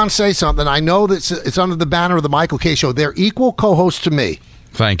Peter and Don say something, I know that it's under the banner of the Michael Kay Show. They're equal co-hosts to me.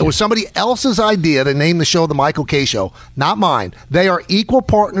 Thank you. It was somebody else's idea to name the show the Michael Kay Show, not mine. They are equal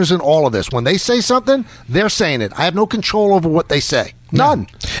partners in all of this. When they say something, they're saying it. I have no control over what they say. None.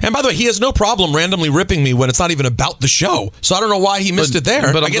 And by the way, he has no problem randomly ripping me when it's not even about the show. So I don't know why he missed it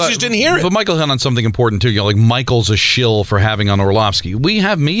there. But I guess he just didn't hear it. But Michael hit on something important, too. Like Michael's a shill for having on Orlovsky. We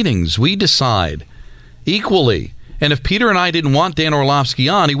have meetings. We decide equally. And if Peter and I didn't want Dan Orlovsky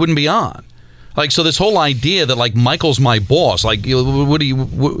on, he wouldn't be on. Like, so this whole idea that, like, Michael's my boss, like, Phil, what do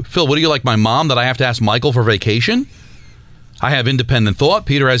you like, my mom, that I have to ask Michael for vacation? I have independent thought.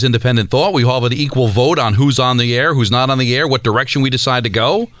 Peter has independent thought. We all have an equal vote on who's on the air, who's not on the air, what direction we decide to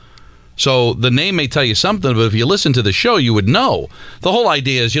go. So the name may tell you something, but if you listen to the show, you would know. The whole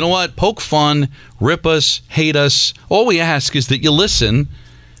idea is, you know what? Poke fun, rip us, hate us. All we ask is that you listen.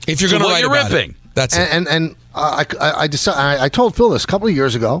 If you're going to write about ripping. That's it. And I decided. I told Phil this a couple of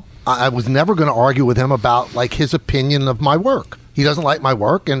years ago. I was never going to argue with him about like his opinion of my work. He doesn't like my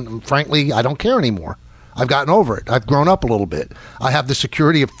work, and frankly, I don't care anymore. I've gotten over it. I've grown up a little bit. I have the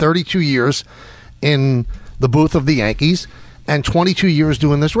security of 32 years in the booth of the Yankees and 22 years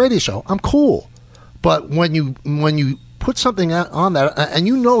doing this radio show. I'm cool. But when you put something on that, and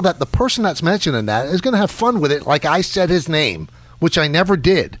you know that the person that's mentioning that is going to have fun with it, like I said his name, which I never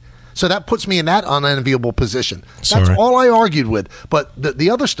did. So that puts me in that unenviable position. That's all I argued with. But the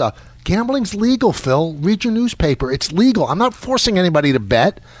other stuff, gambling's legal, Phil. Read your newspaper. It's legal. I'm not forcing anybody to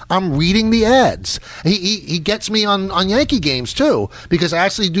bet. I'm reading the ads. He gets me on Yankee games, too, because I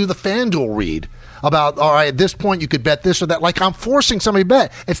actually do the FanDuel read about, all right, at this point you could bet this or that. Like I'm forcing somebody to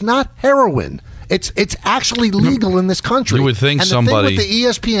bet. It's not heroin. It's actually legal in this country. You would think and somebody... the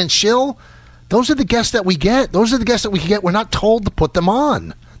thing with the ESPN shill, those are the guests that we get. Those are the guests that we can get. We're not told to put them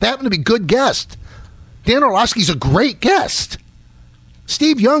on. They happen to be good guests. Dan Orlovsky's a great guest.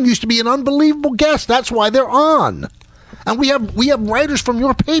 Steve Young used to be an unbelievable guest. That's why they're on. And we have writers from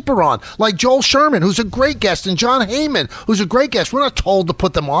your paper on, like Joel Sherman, who's a great guest, and John Heyman, who's a great guest. We're not told to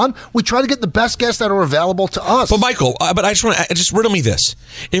put them on. We try to get the best guests that are available to us. But Michael, I just riddle me this.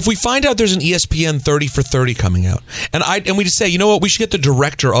 If we find out there's an ESPN 30 for 30 coming out, and we just say, you know what, we should get the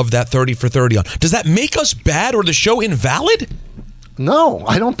director of that 30 for 30 on, does that make us bad or the show invalid? No,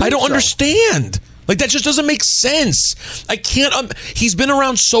 I don't think so. I don't understand. Like, that just doesn't make sense. I can't. He's been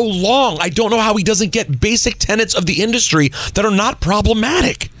around so long. I don't know how he doesn't get basic tenets of the industry that are not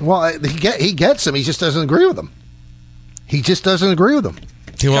problematic. Well, he gets them. He just doesn't agree with them. He just doesn't agree with them.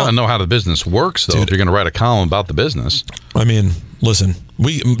 You want to know how the business works, though, if you're going to write a column about the business. I mean, listen,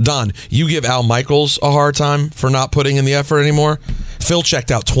 Don, you give Al Michaels a hard time for not putting in the effort anymore. Phil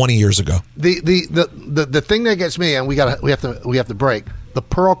checked out 20 years ago. The thing that gets me, and we have to break, the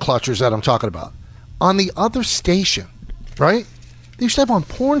pearl clutchers that I'm talking about. On the other station, right? They used to have on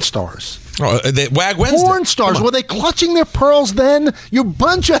porn stars. Oh, Wag Wednesday. Porn stars. Were they clutching their pearls then? You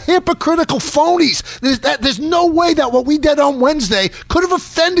bunch of hypocritical phonies. There's no way that what we did on Wednesday could have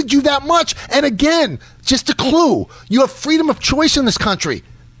offended you that much. And again, just a clue. You have freedom of choice in this country.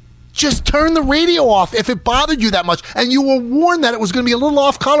 Just turn the radio off if it bothered you that much. And you were warned that it was going to be a little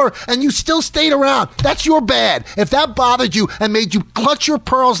off color, and you still stayed around. That's your bad. If that bothered you and made you clutch your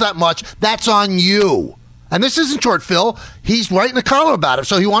pearls that much, that's on you. And this isn't short, Phil. He's writing a column about it,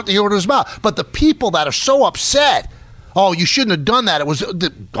 so he wants to hear what it was about. But the people that are so upset, oh, you shouldn't have done that.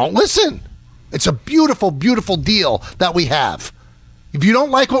 Don't listen. It's a beautiful, beautiful deal that we have. If you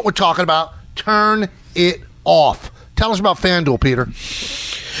don't like what we're talking about, turn it off. Tell us about FanDuel, Peter.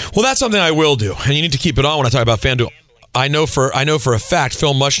 Well, that's something I will do, and you need to keep it on when I talk about FanDuel. I know for a fact,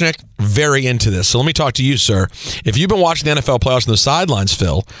 Phil Mushnick, very into this. So let me talk to you, sir. If you've been watching the NFL playoffs on the sidelines,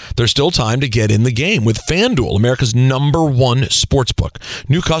 Phil, there's still time to get in the game with FanDuel, America's #1 sportsbook.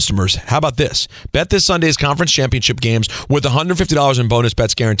 New customers, how about this? Bet this Sunday's conference championship games with $150 in bonus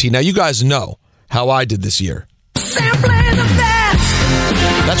bets guaranteed. Now, you guys know how I did this year.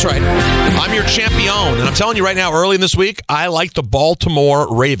 That's right. I'm your champion. And I'm telling you right now, early in this week, I like the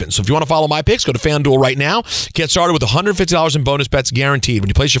Baltimore Ravens. So if you want to follow my picks, go to FanDuel right now. Get started with $150 in bonus bets guaranteed when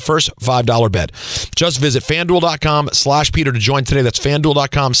you place your first $5 bet. Just visit FanDuel.com/Peter to join today. That's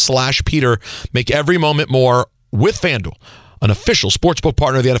FanDuel.com/Peter. Make every moment more with FanDuel, an official sportsbook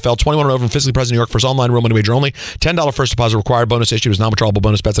partner of the NFL. 21 and over and physically present in New York. First online real money wager only. $10 first deposit required. Bonus issued is non-withdrawable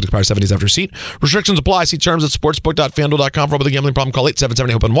bonus bets that expire 7 days after receipt. Restrictions apply. See terms at sportsbook.fanduel.com. For all with a gambling problem, call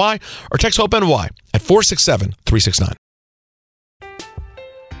 877-HOPE-NY or text HOPE-NY at 467-369.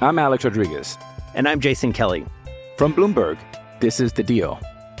 I'm Alex Rodriguez. And I'm Jason Kelly. From Bloomberg, this is The Deal.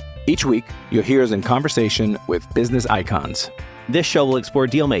 Each week, you'll hear us in conversation with business icons. This show will explore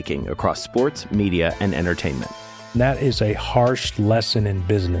deal-making across sports, media, and entertainment. That is a harsh lesson in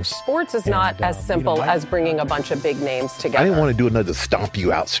business. Sports is not as simple as bringing a bunch of big names together. I didn't want to do another stomp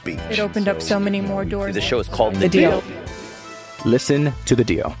you out speech. It opened up so many more doors. The show is called The Deal. Listen to The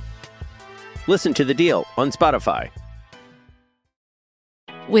Deal. Listen to The Deal on Spotify.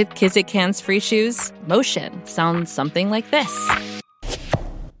 With Kizik hands-free shoes, motion sounds something like this.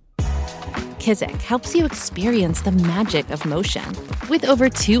 Kizik helps you experience the magic of motion. With over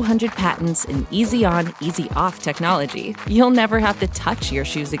 200 patents and easy-on, easy-off technology, you'll never have to touch your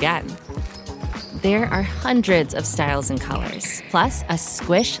shoes again. There are hundreds of styles and colors, plus a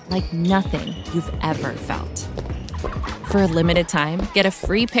squish like nothing you've ever felt. For a limited time, get a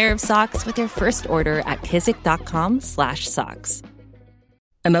free pair of socks with your first order at kizik.com/socks.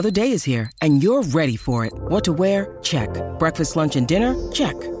 Another day is here, and you're ready for it. What to wear? Check. Breakfast, lunch, and dinner?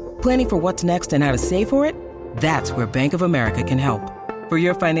 Check. Planning for what's next and how to save for it? That's where Bank of America can help. For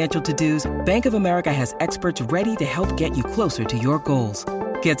your financial to-dos, Bank of America has experts ready to help get you closer to your goals.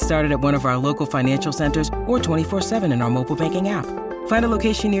 Get started at one of our local financial centers or 24/7 in our mobile banking app. Find a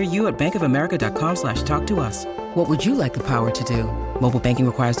location near you at bankofamerica.com/talktous. What would you like the power to do? Mobile banking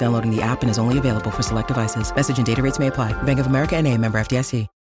requires downloading the app and is only available for select devices. Message and data rates may apply. Bank of America NA, member FDIC.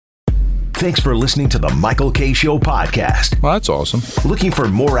 Thanks for listening to the Michael K. Show podcast. Well, that's awesome. Looking for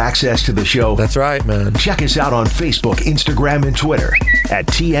more access to the show? That's right, man. Check us out on Facebook, Instagram, and Twitter at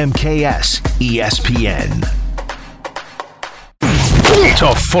TMKS ESPN. It's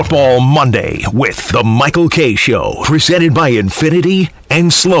a Football Monday with the Michael K. Show, presented by Infinity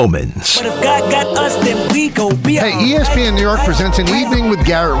and Sloman's. Hey, ESPN New York presents an evening with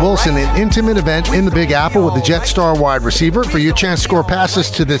Garrett Wilson, an intimate event in the Big Apple with the Jetstar wide receiver. For your chance to score passes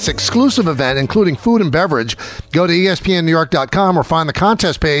to this exclusive event, including food and beverage, go to ESPNNewYork.com or find the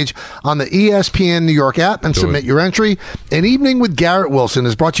contest page on the ESPN New York app and submit your entry. An evening with Garrett Wilson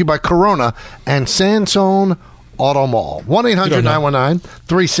is brought to you by Corona and Sansone Auto Mall.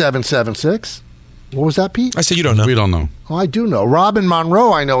 1-800-919-3776. What was that, Pete? I said you don't know. We don't know. Oh, I do know. Robin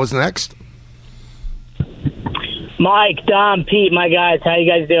Monroe, I know, is next. Mike, Dom, Pete, my guys, how you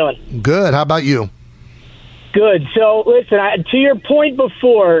guys doing? Good. How about you? Good. So, listen, to your point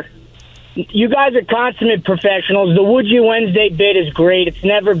before, you guys are consummate professionals. The Would You Wednesday bit is great. It's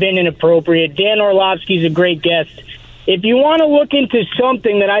never been inappropriate. Dan Orlovsky's a great guest. If you want to look into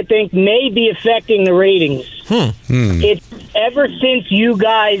something that I think may be affecting the ratings, it's ever since you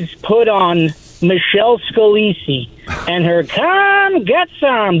guys put on Michelle Scalisi and her "Come Get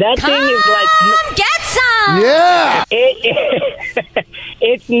Some," that thing is like get some. Yeah,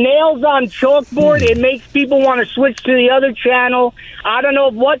 it's nails on chalkboard. It makes people want to switch to the other channel. I don't know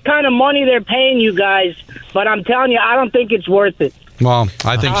what kind of money they're paying you guys, but I'm telling you, I don't think it's worth it. Well,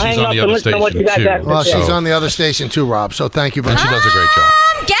 I think she's on the other station too. Well, she's on the other station too, Rob. So thank you very much. And she does a great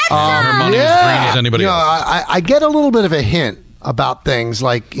job. Get some. Her money is green as anybody else. I get a little bit of a hint about things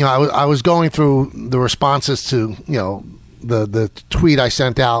like, I was going through the responses to, the tweet I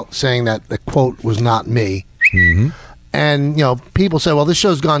sent out saying that the quote was not me. Mm-hmm. And, people say, well, this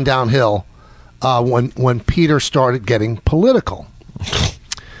show's gone downhill when Peter started getting political.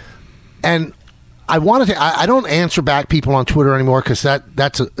 And I wanted to, I don't answer back people on Twitter anymore because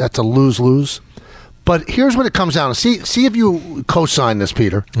that's a lose-lose. But here's what it comes down to. See if you co-sign this,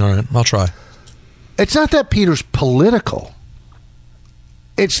 Peter. All right, I'll try. It's not that Peter's political.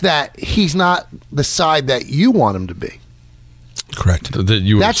 It's that he's not the side that you want him to be. Correct.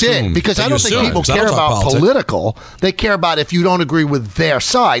 That's it. Because I don't think people care about political. They care about if you don't agree with their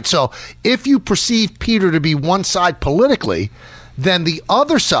side. So if you perceive Peter to be one side politically, then the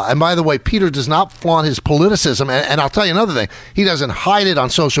other side, and by the way, Peter does not flaunt his politicism, and I'll tell you another thing, he doesn't hide it on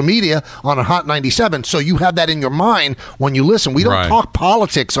social media on a Hot 97, so you have that in your mind when you listen. We don't talk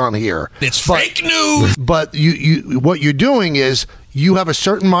politics on here. It's fake news! But you what you're doing is you have a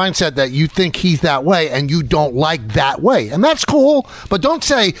certain mindset that you think he's that way, and you don't like that way, and that's cool, but don't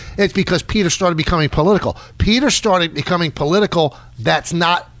say it's because Peter started becoming political. Peter started becoming political that's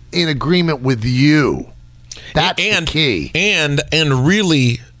not in agreement with you. That's the key. And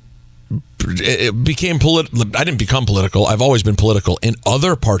really, it became political. I didn't become political. I've always been political in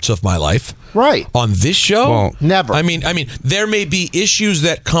other parts of my life. Right. On this show? Well, never. I mean, there may be issues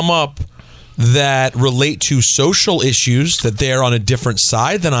that come up that relate to social issues that they're on a different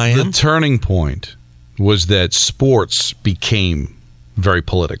side than I am. The turning point was that sports became very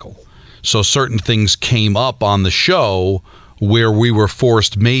political. So certain things came up on the show where we were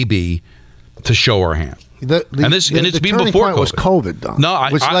forced maybe to show our hand. The it's been turning before point was COVID,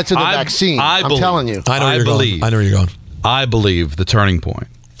 Don, which led to the vaccine. I'm telling you. I know where you're going. I believe the turning point.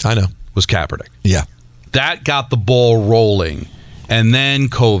 I know. Was Kaepernick. Yeah. That got the ball rolling. And then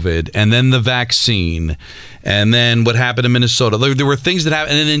COVID, and then the vaccine, and then what happened in Minnesota. There were things that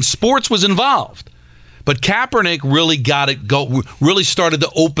happened, and then sports was involved. But Kaepernick really really started to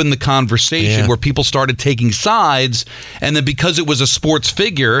open the conversation where people started taking sides. And then because it was a sports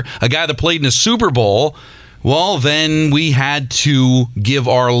figure, a guy that played in a Super Bowl, well, then we had to give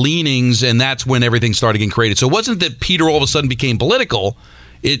our leanings, and that's when everything started getting created. So it wasn't that Peter all of a sudden became political.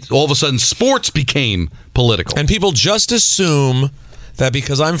 All of a sudden sports became political. And people just assume that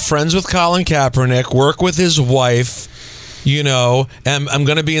because I'm friends with Colin Kaepernick, work with his wife, and I'm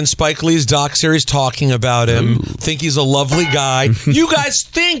going to be in Spike Lee's doc series talking about him, think he's a lovely guy. You guys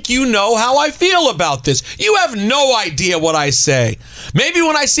think you know how I feel about this. You have no idea what I say. Maybe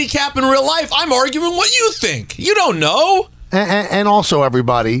when I see Cap in real life, I'm arguing what you think. You don't know. And also,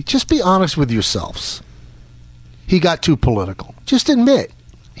 everybody, just be honest with yourselves. He got too political. Just admit.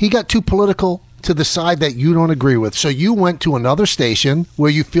 He got too political to the side that you don't agree with. So you went to another station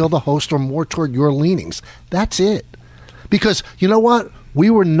where you feel the hosts are more toward your leanings. That's it. Because you know what? We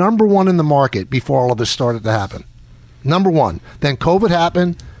were number one in the market before all of this started to happen. Number one. Then COVID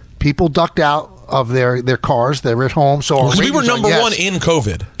happened. People ducked out of their cars. They were at home. So we were number one in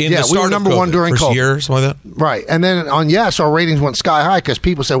COVID. We were number one during first COVID. Year, something like that. Right. And then on Yes, our ratings went sky high because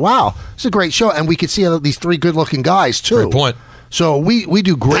people said, wow, it's a great show. And we could see these three good-looking guys, too. Great point. So we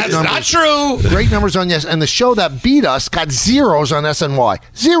do great numbers. That's not true. Great numbers on Yes. And the show that beat us got zeros on SNY.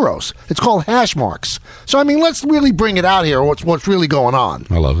 Zeros. It's called hash marks. So, let's really bring it out here, what's really going on.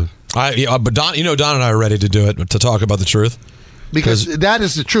 I love it. But Don and I are ready to do it, to talk about the truth. Because that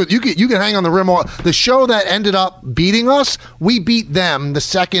is the truth. You can hang on the rim. The show that ended up beating us, we beat them the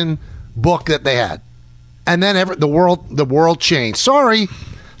second book that they had. And then the world changed. Sorry,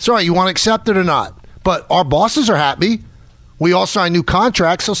 you want to accept it or not. But our bosses are happy. We all signed new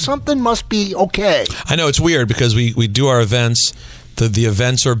contracts, so something must be okay. I know it's weird because we do our events The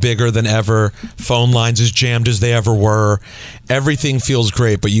events are bigger than ever. Phone lines as jammed as they ever were. Everything feels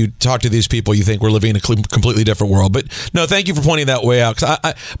great, but you talk to these people, you think we're living in a completely different world. But no, thank you for pointing that way out.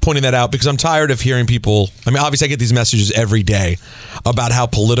 Pointing that out because I'm tired of hearing people. I mean, obviously, I get these messages every day about how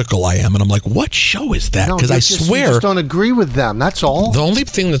political I am, and I'm like, what show is that? Because I swear, you just don't agree with them. That's all. The only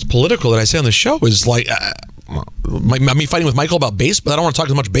thing that's political that I say on the show is like. Me fighting with Michael about baseball. I don't want to talk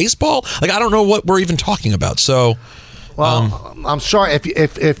as much baseball. Like I don't know what we're even talking about. So. Well, I'm sorry.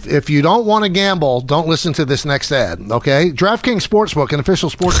 If you don't want to gamble, don't listen to this next ad, okay? DraftKings Sportsbook, an official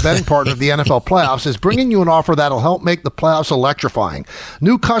sports betting partner of the NFL playoffs, is bringing you an offer that'll help make the playoffs electrifying.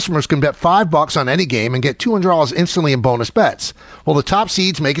 New customers can bet $5 on any game and get $200 instantly in bonus bets. Well, the top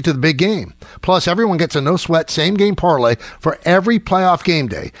seeds make it to the big game. Plus, everyone gets a no-sweat same-game parlay for every playoff game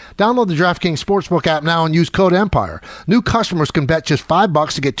day. Download the DraftKings Sportsbook app now and use code EMPIRE. New customers can bet just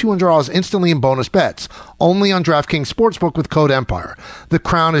 $5 to get $200 instantly in bonus bets. Only on DraftKings Sportsbook with code EMPIRE. The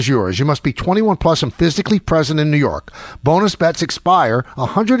crown is yours. You must be 21 plus and physically present in New York. Bonus bets expire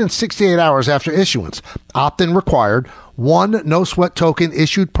 168 hours after issuance. Opt-in required. One no-sweat token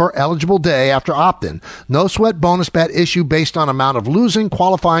issued per eligible day after opt-in. No-sweat bonus bet issued based on amount of losing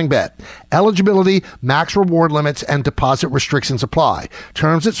qualifying bet. Eligibility, max reward limits, and deposit restrictions apply.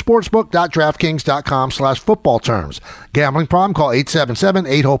 Terms at sportsbook.draftkings.com/football terms. Gambling problem? Call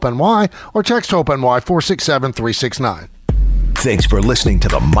 877-8-HOPE-NY or text HOPE-NY 467-369. Thanks for listening to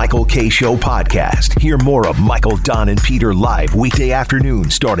the Michael K. Show podcast. Hear more of Michael, Don, and Peter live weekday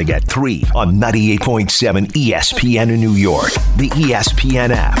afternoons starting at 3 on 98.7 ESPN in New York, the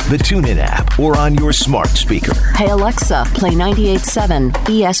ESPN app, the TuneIn app, or on your smart speaker. Hey, Alexa, play 98.7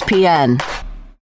 ESPN.